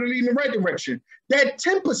direction, Lord, leading in the right direction. That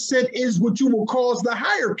 10% is what you will call the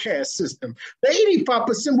higher caste system. The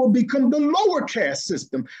 85% will become the lower caste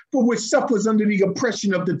system, for which suffers under the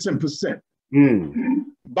oppression of the 10%.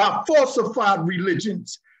 By falsified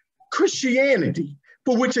religions, Christianity,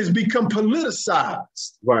 for which has become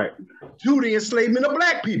politicized. Due to the enslavement of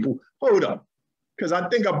Black people. Hold up, because I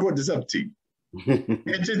think I brought this up to you.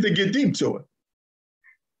 And just to get deep to it.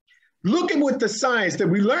 Look at what the science that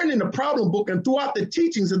we learned in the problem book and throughout the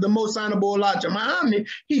teachings of the Most Honorable Elijah Muhammad,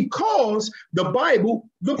 he calls the Bible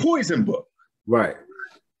the poison book.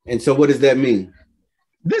 And so what does that mean?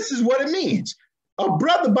 This is what it means. A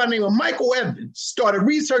brother by the name of Michael Evans started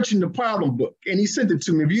researching the problem book, and he sent it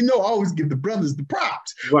to me. If you know, I always give the brothers the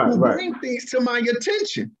props who bring things to my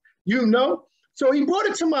attention, you know? So he brought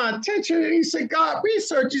it to my attention, and he said, God,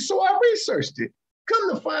 research it. So I researched it.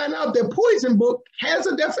 Come to find out that poison book has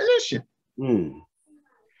a definition. The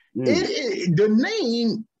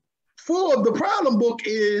name for the problem book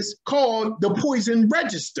is called the poison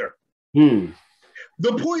register.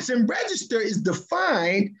 The poison register is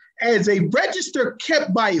defined as a register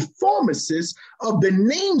kept by a pharmacist of the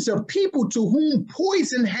names of people to whom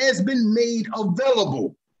poison has been made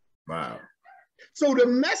available. Wow. So the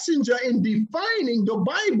messenger, in defining the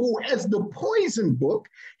Bible as the poison book,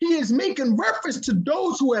 he is making reference to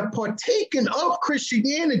those who have partaken of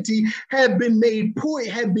Christianity, have been made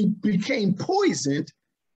became poisoned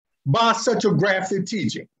by such a graphic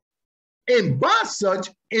teaching, and by such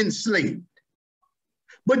enslaved.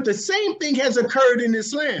 But the same thing has occurred in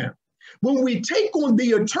Islam. When we take on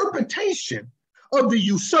the interpretation of the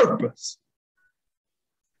usurpers,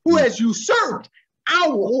 who has usurped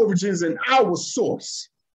our origins and our source,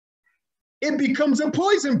 it becomes a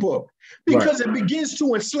poison book because it begins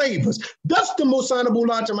to enslave us. Thus, the Most Honorable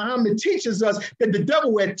Elijah Muhammad teaches us that the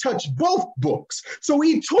devil had touched both books. So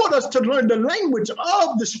he taught us to learn the language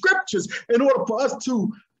of the scriptures in order for us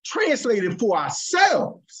to translate it for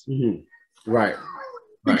ourselves. Mm-hmm. Right.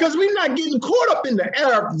 Because we're not getting caught up in the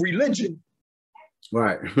Arab religion.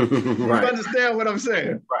 Right. You understand what I'm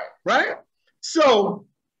saying? Right? So,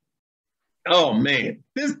 oh man,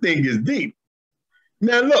 this thing is deep.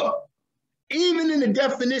 Now look, even in the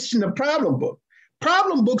definition of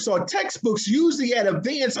problem books are textbooks usually at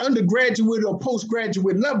advanced undergraduate or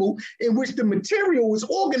postgraduate level in which the material is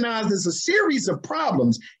organized as a series of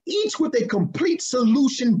problems, each with a complete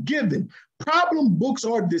solution given. Problem books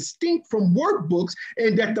are distinct from workbooks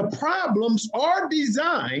in that the problems are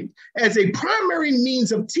designed as a primary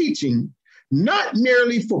means of teaching, not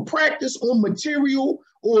merely for practice on material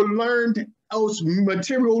learned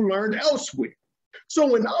elsewhere.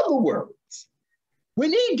 So in other words,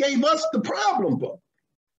 when he gave us the problem book,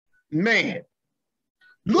 man,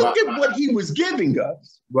 look at what he was giving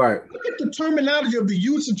us. Right. Look at the terminology of the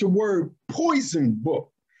usage of the word poison book.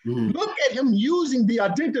 Mm-hmm. Look at him using the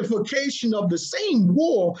identification of the same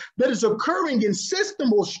war that is occurring in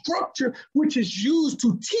system or structure, which is used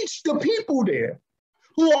to teach the people there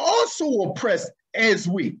who are also oppressed as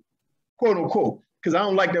we, quote unquote, because I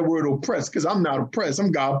don't like that word oppressed, because I'm not oppressed,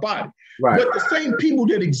 I'm God body. Right. But the same people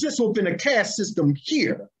that exist within a caste system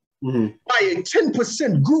here by a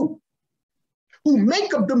 10% group who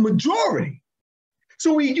make up the majority.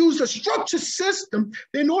 So we use a structured system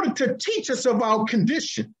in order to teach us of our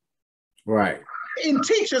condition. Right. And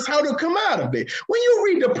teach us how to come out of it. When you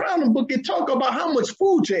read the problem book, it talks about how much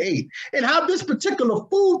food you ate and how this particular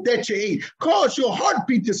food that you ate caused your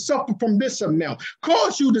heartbeat to suffer from this amount,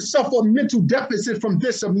 caused you to suffer mental deficit from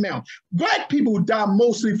this amount. Black people die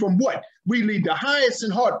mostly from what? We lead the highest in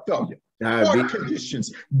heart failure. Heart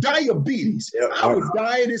conditions, diabetes. Our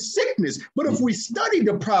diet is sickness. But if we study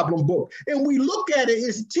the problem book and we look at it,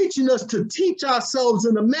 it's teaching us to teach ourselves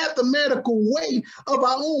in a mathematical way of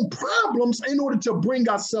our own problems in order to bring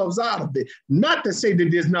ourselves out of it. Not to say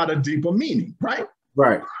that there's not a deeper meaning, right?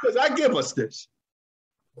 Right. Because I give us this.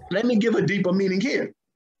 Let me give a deeper meaning here.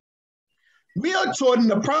 We are taught in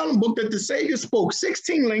the problem book that the Savior spoke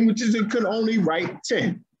 16 languages and could only write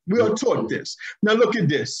 10. We are taught this. Now look at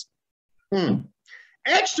this.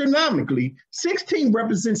 Astronomically, 16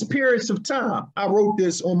 represents periods of time. I wrote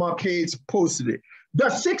this on my page, posted it.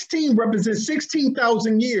 Thus, 16 represents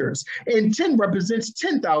 16,000 years, and 10 represents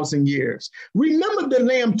 10,000 years. Remember, the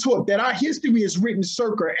Lamb taught that our history is written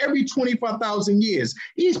circa every 25,000 years.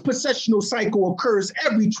 Each processional cycle occurs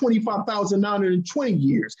every 25,920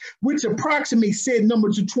 years, which approximates said number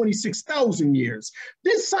to 26,000 years.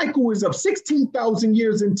 This cycle is of 16,000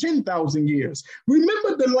 years and 10,000 years.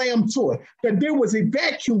 Remember, the Lamb taught that there was a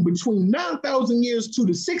vacuum between 9,000 years to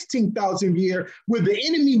the 16,000 year, where the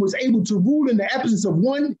enemy was able to rule in the absence of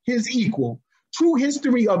one, his equal. True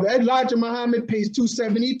History of Elijah Muhammad, page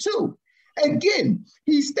 272. Again,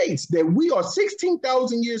 he states that we are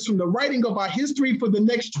 16,000 years from the writing of our history for the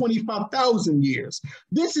next 25,000 years.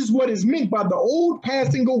 This is what is meant by the old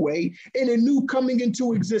passing away and a new coming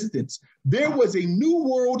into existence. There was a new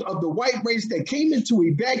world of the white race that came into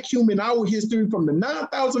a vacuum in our history from the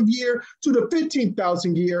 9,000th year to the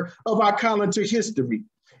 15,000th year of our calendar history.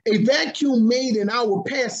 A vacuum made in our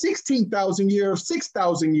past 16,000 years,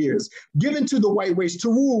 6,000 years, given to the white race to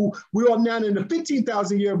rule. We are now in the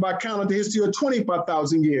 15,000 year by calendar history of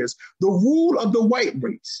 25,000 years. The rule of the white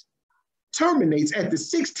race terminates at the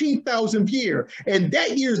 16,000th year, and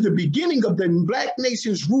that year is the beginning of the Black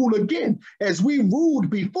nation's rule again, as we ruled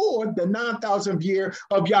before the 9,000th year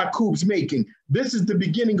of Yaqub's making. This is the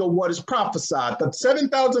beginning of what is prophesied. The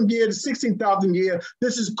 7,000th year, the 16,000th year,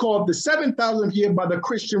 this is called the 7,000th year by the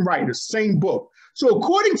Christian writers, same book. So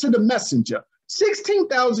according to the messenger,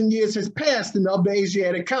 16,000 years has passed in the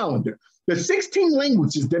Arabization calendar. The 16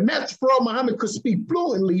 languages that Master Farad Muhammad could speak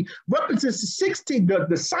fluently represents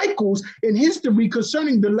the cycles in history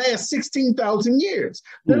concerning the last 16,000 years.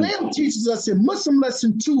 The Lamb teaches us in Muslim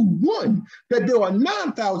lesson 2:1 that there are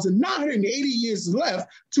 9,980 years left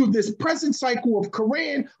to this present cycle of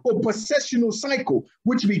Quran or processional cycle,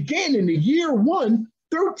 which began in the year 1,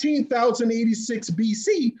 13,086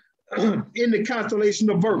 BC in the constellation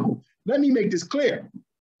of Virgo. Let me make this clear.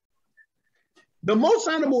 The Most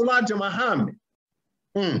Honorable Elijah Muhammad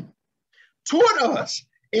taught us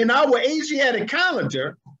in our Asiatic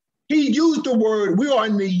calendar, he used the word, we are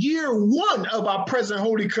in the year 1 of our present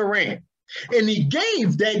Holy Quran. And he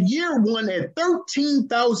gave that year 1 at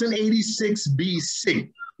 13,086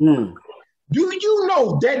 BC. Do you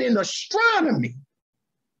know that in astronomy,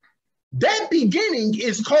 that beginning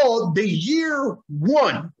is called the year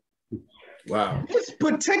 1? Wow. This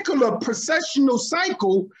particular processional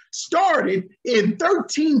cycle started in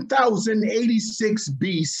 13,086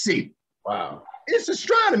 BC. Wow. It's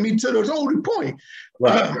astronomy to the holy point.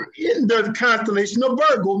 Right. In the constellation of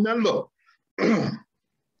Virgo. Now look,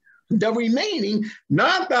 the remaining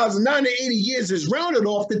 9,980 years is rounded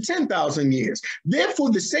off to 10,000 years.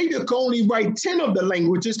 Therefore, the Savior can only write 10 of the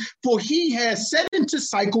languages, for he has set into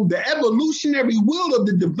cycle the evolutionary will of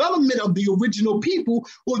the development of the original people,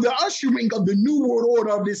 or the ushering of the new world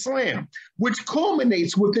order of Islam, which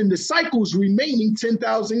culminates within the cycle's remaining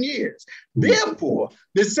 10,000 years. Therefore,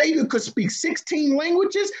 the Savior could speak 16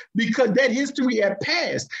 languages because that history had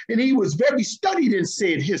passed, and he was very studied in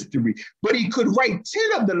said history. But he could write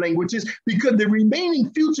 10 of the languages because the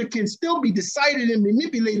remaining future can still be decided and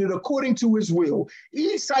manipulated according to his will.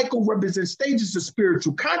 Each cycle represents stages of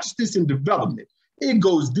spiritual consciousness and development. It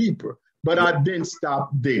goes deeper, but I then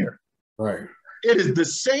stop there. Right. It is the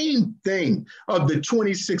same thing of the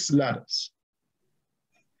 26 letters.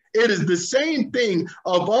 It is the same thing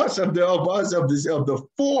of the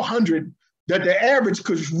 400 that the average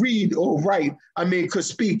could read or write. Could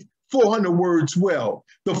speak 400 words well.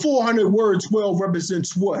 The 400 words well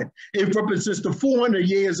represents what? It represents the 400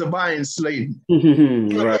 years of iron slavery.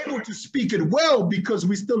 We're able to speak it well because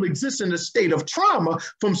we still exist in a state of trauma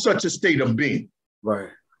from such a state of being.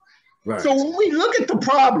 Right. Right. So when we look at the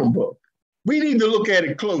problem book, we need to look at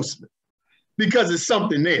it closely because it's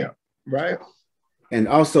something there, right? And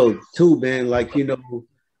also, too, man,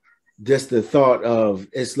 just the thought of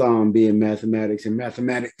Islam being mathematics and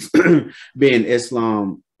mathematics being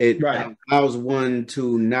Islam, it allows one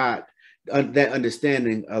to not, that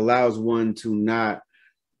understanding allows one to not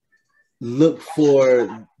look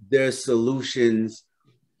for their solutions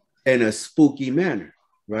in a spooky manner,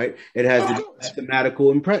 right? It has to be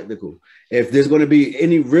mathematical and practical. If there's going to be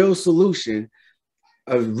any real solution,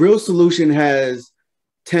 a real solution has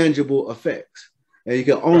tangible effects. And you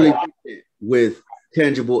can only do it with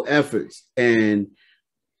tangible efforts and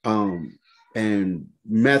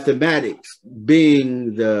mathematics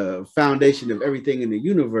being the foundation of everything in the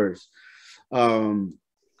universe.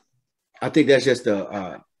 I think that's just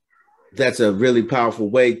that's a really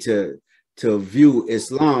powerful way to view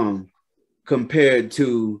Islam compared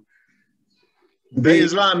to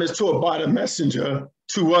Islam is taught by the messenger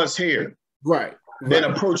to us here. Right. Then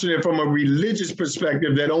approaching it from a religious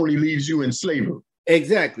perspective that only leaves you in slavery.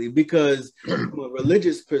 Exactly, because from a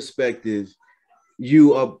religious perspective, you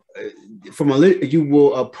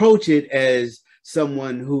will approach it as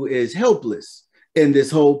someone who is helpless in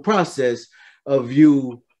this whole process of of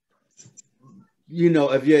your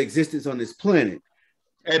existence on this planet.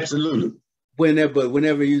 Absolutely.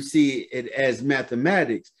 Whenever you see it as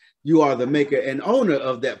mathematics, you are the maker and owner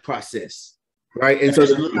of that process, right? And so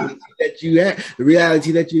the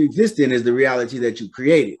reality that you exist in is the reality that you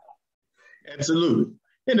created. Absolutely.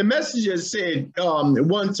 And the messenger said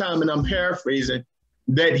one time, and I'm paraphrasing,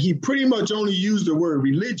 that he pretty much only used the word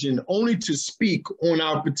religion only to speak on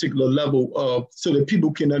our particular level so that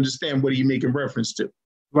people can understand what he's making reference to.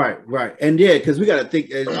 Right. And yeah, because we got to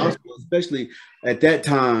think, also, especially at that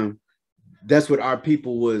time, that's what our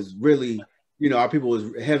people was really, our people was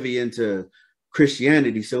heavy into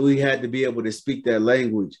Christianity. So we had to be able to speak that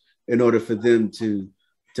language in order for them to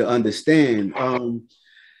understand.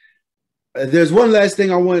 There's one last thing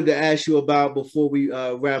I wanted to ask you about before we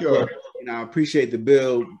wrap up. And I appreciate the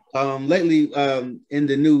bill. Lately, in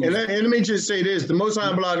the news. And let me just say this. The Most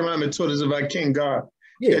High Blood Muhammad taught us about King God.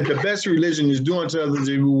 That the best religion is doing to others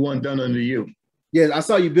if you want done unto you. Yes, I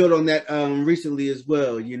saw you build on that recently as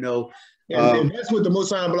well, And that's what the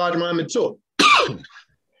Most High Blood Muhammad taught.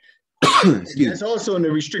 That's also in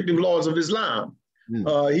the restrictive laws of Islam.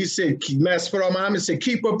 He said, Master Farad Muhammad said,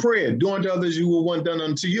 keep up prayer. Do unto others you will want done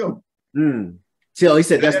unto you. So he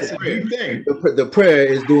said That's the a prayer. deep thing. The prayer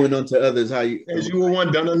is doing unto others how you as you will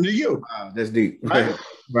want done unto you. Wow, that's deep. Right?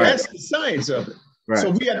 Right. That's the science of it. Right.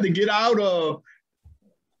 So we have to get out of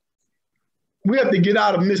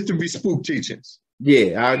mystery spook teachings.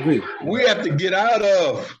 Yeah, I agree. We have to get out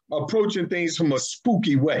of approaching things from a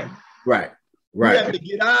spooky way. Right. We have to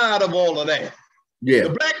get out of all of that. Yeah.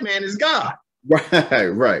 The black man is God.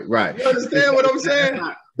 Right. You understand what I'm saying?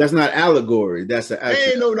 That's not allegory. That's an actual.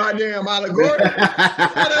 Ain't no goddamn allegory. What the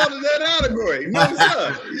hell is that allegory? No,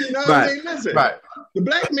 sir. You know what I mean? Listen, the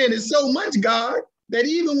black man is so much God that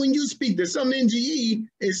even when you speak to some NGE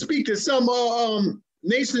and speak to some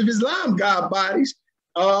Nation of Islam God bodies,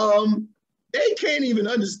 they can't even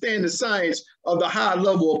understand the science of the high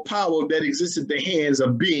level of power that exists at the hands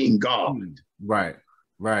of being God. Right.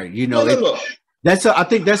 You know, look. I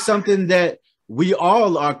think that's something that we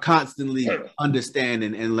all are constantly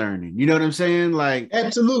understanding and learning. You know what I'm saying? Like,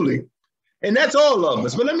 absolutely. And that's all of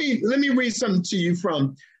us. But let me read something to you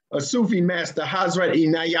from a Sufi master, Hazrat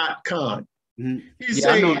Inayat Khan. Mm-hmm.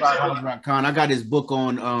 I know about Hazrat Khan. I got his book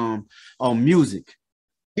on music.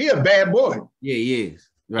 He a bad boy. Yeah, he is.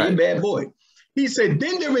 Right. He a bad boy. He said,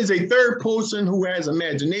 then there is a third person who has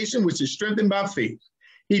imagination, which is strengthened by faith.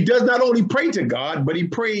 He does not only pray to God, but he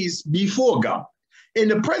prays before God. In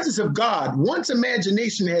the presence of God, once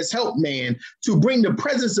imagination has helped man to bring the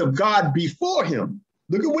presence of God before him.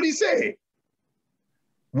 Look at what he said.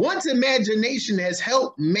 Once imagination has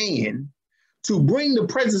helped man to bring the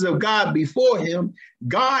presence of God before him,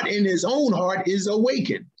 God in his own heart is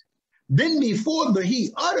awakened. Then before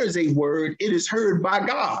he utters a word, it is heard by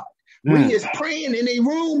God. When he is praying in a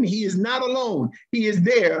room, he is not alone. He is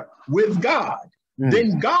there with God.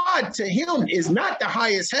 Then God to him is not the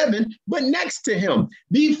highest heaven, but next to him,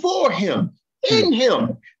 before him, in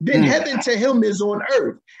him. Then heaven to him is on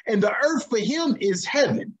earth, and the earth for him is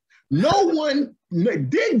heaven. No one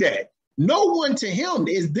did that. No one to him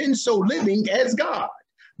is then so living as God.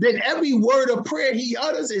 Then every word of prayer he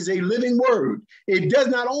utters is a living word. It does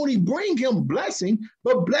not only bring him blessing,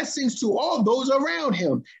 but blessings to all those around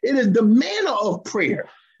him. It is the manner of prayer,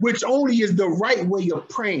 which only is the right way of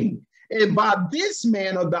praying. And by this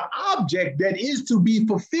manner, the object that is to be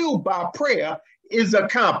fulfilled by prayer is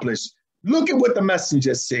accomplished. Look at what the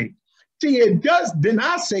messenger said. It does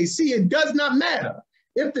not matter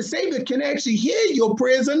if the Savior can actually hear your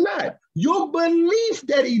prayers or not. Your belief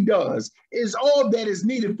that he does is all that is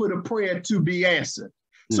needed for the prayer to be answered.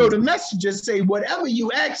 So the messenger say, whatever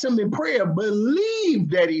you ask him in prayer, believe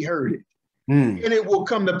that he heard it. And it will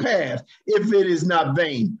come to pass. If it is not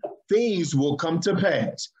vain, things will come to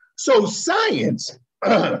pass. So science,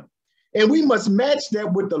 and we must match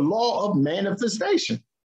that with the law of manifestation.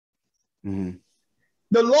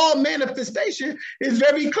 The law of manifestation is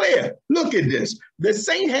very clear. Look at this. The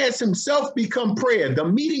saint has himself become prayer, the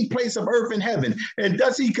meeting place of earth and heaven. And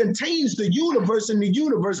thus he contains the universe, and the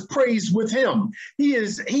universe prays with him. He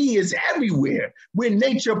is everywhere where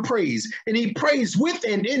nature prays, and he prays with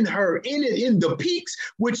and in her, in the peaks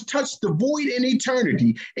which touch the void in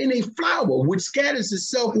eternity, in a flower which scatters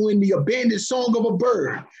itself in the abandoned song of a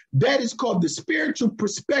bird. That is called the spiritual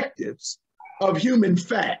perspectives of human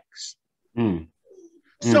facts.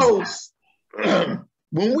 So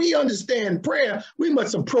when we understand prayer, we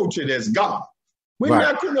must approach it as God. We're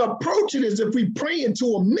not going to approach it as if we pray into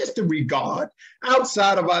a mystery God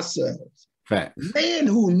outside of ourselves. Man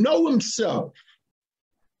who know himself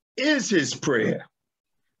is his prayer.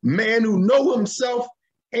 Man who know himself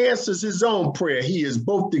answers his own prayer. He is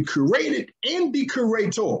both the created and the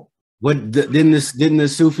creator. Didn't the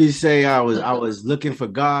Sufis say I was looking for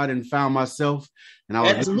God and found myself, and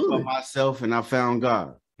I was looking for myself and I found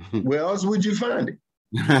God? Where else would you find it?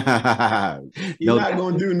 You're not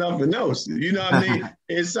going to do nothing else. You know what I mean?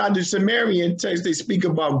 Inside the Sumerian text, they speak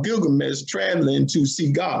about Gilgamesh traveling to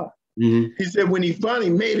see God. He said when he finally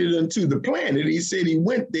made it onto the planet, he said he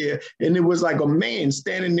went there and it was like a man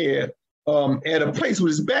standing there at a place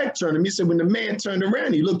with his back turned him. He said when the man turned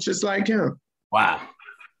around, he looked just like him. Wow.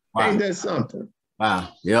 Ain't that something? Wow.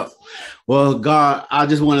 Yep. Well, God, I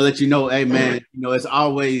just want to let you know, hey man, you know, it's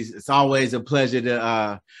always a pleasure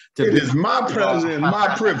to it is my pleasure and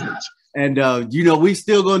my privilege. And you know, we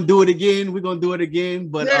still gonna do it again. We're gonna do it again,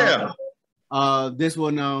 but this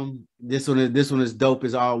one is dope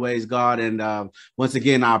as always, God. And once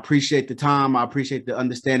again, I appreciate the time. I appreciate the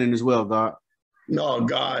understanding as well, God. No,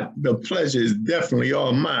 God, the pleasure is definitely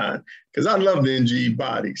all mine because I love the NGE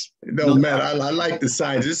bodies. It don't matter. I like the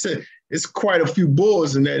science. It's quite a few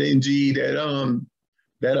bulls in that NGE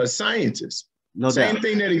that are scientists. Same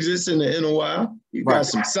thing that exists in the NOI. You got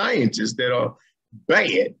some scientists that are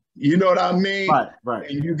bad. You know what I mean? Right.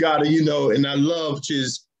 And you gotta, and I love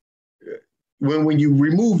just when you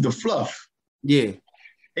remove the fluff, yeah,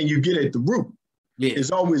 and you get at the root. Yeah.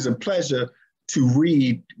 It's always a pleasure to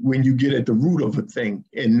read when you get at the root of a thing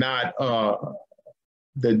and not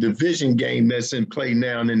the division game that's in play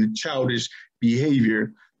now and the childish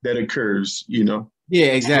behavior that occurs, Yeah,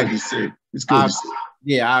 exactly. It's good to see.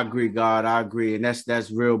 Yeah, I agree, God. I agree. And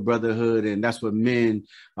that's real brotherhood, and that's what men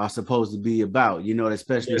are supposed to be about,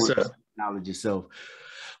 especially when you acknowledge yourself.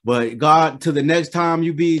 But God, to the next time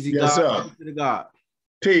you be easy, yes, God. Sir. To the God.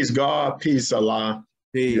 Peace, God. Peace, Allah.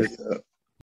 Peace. Yes, sir.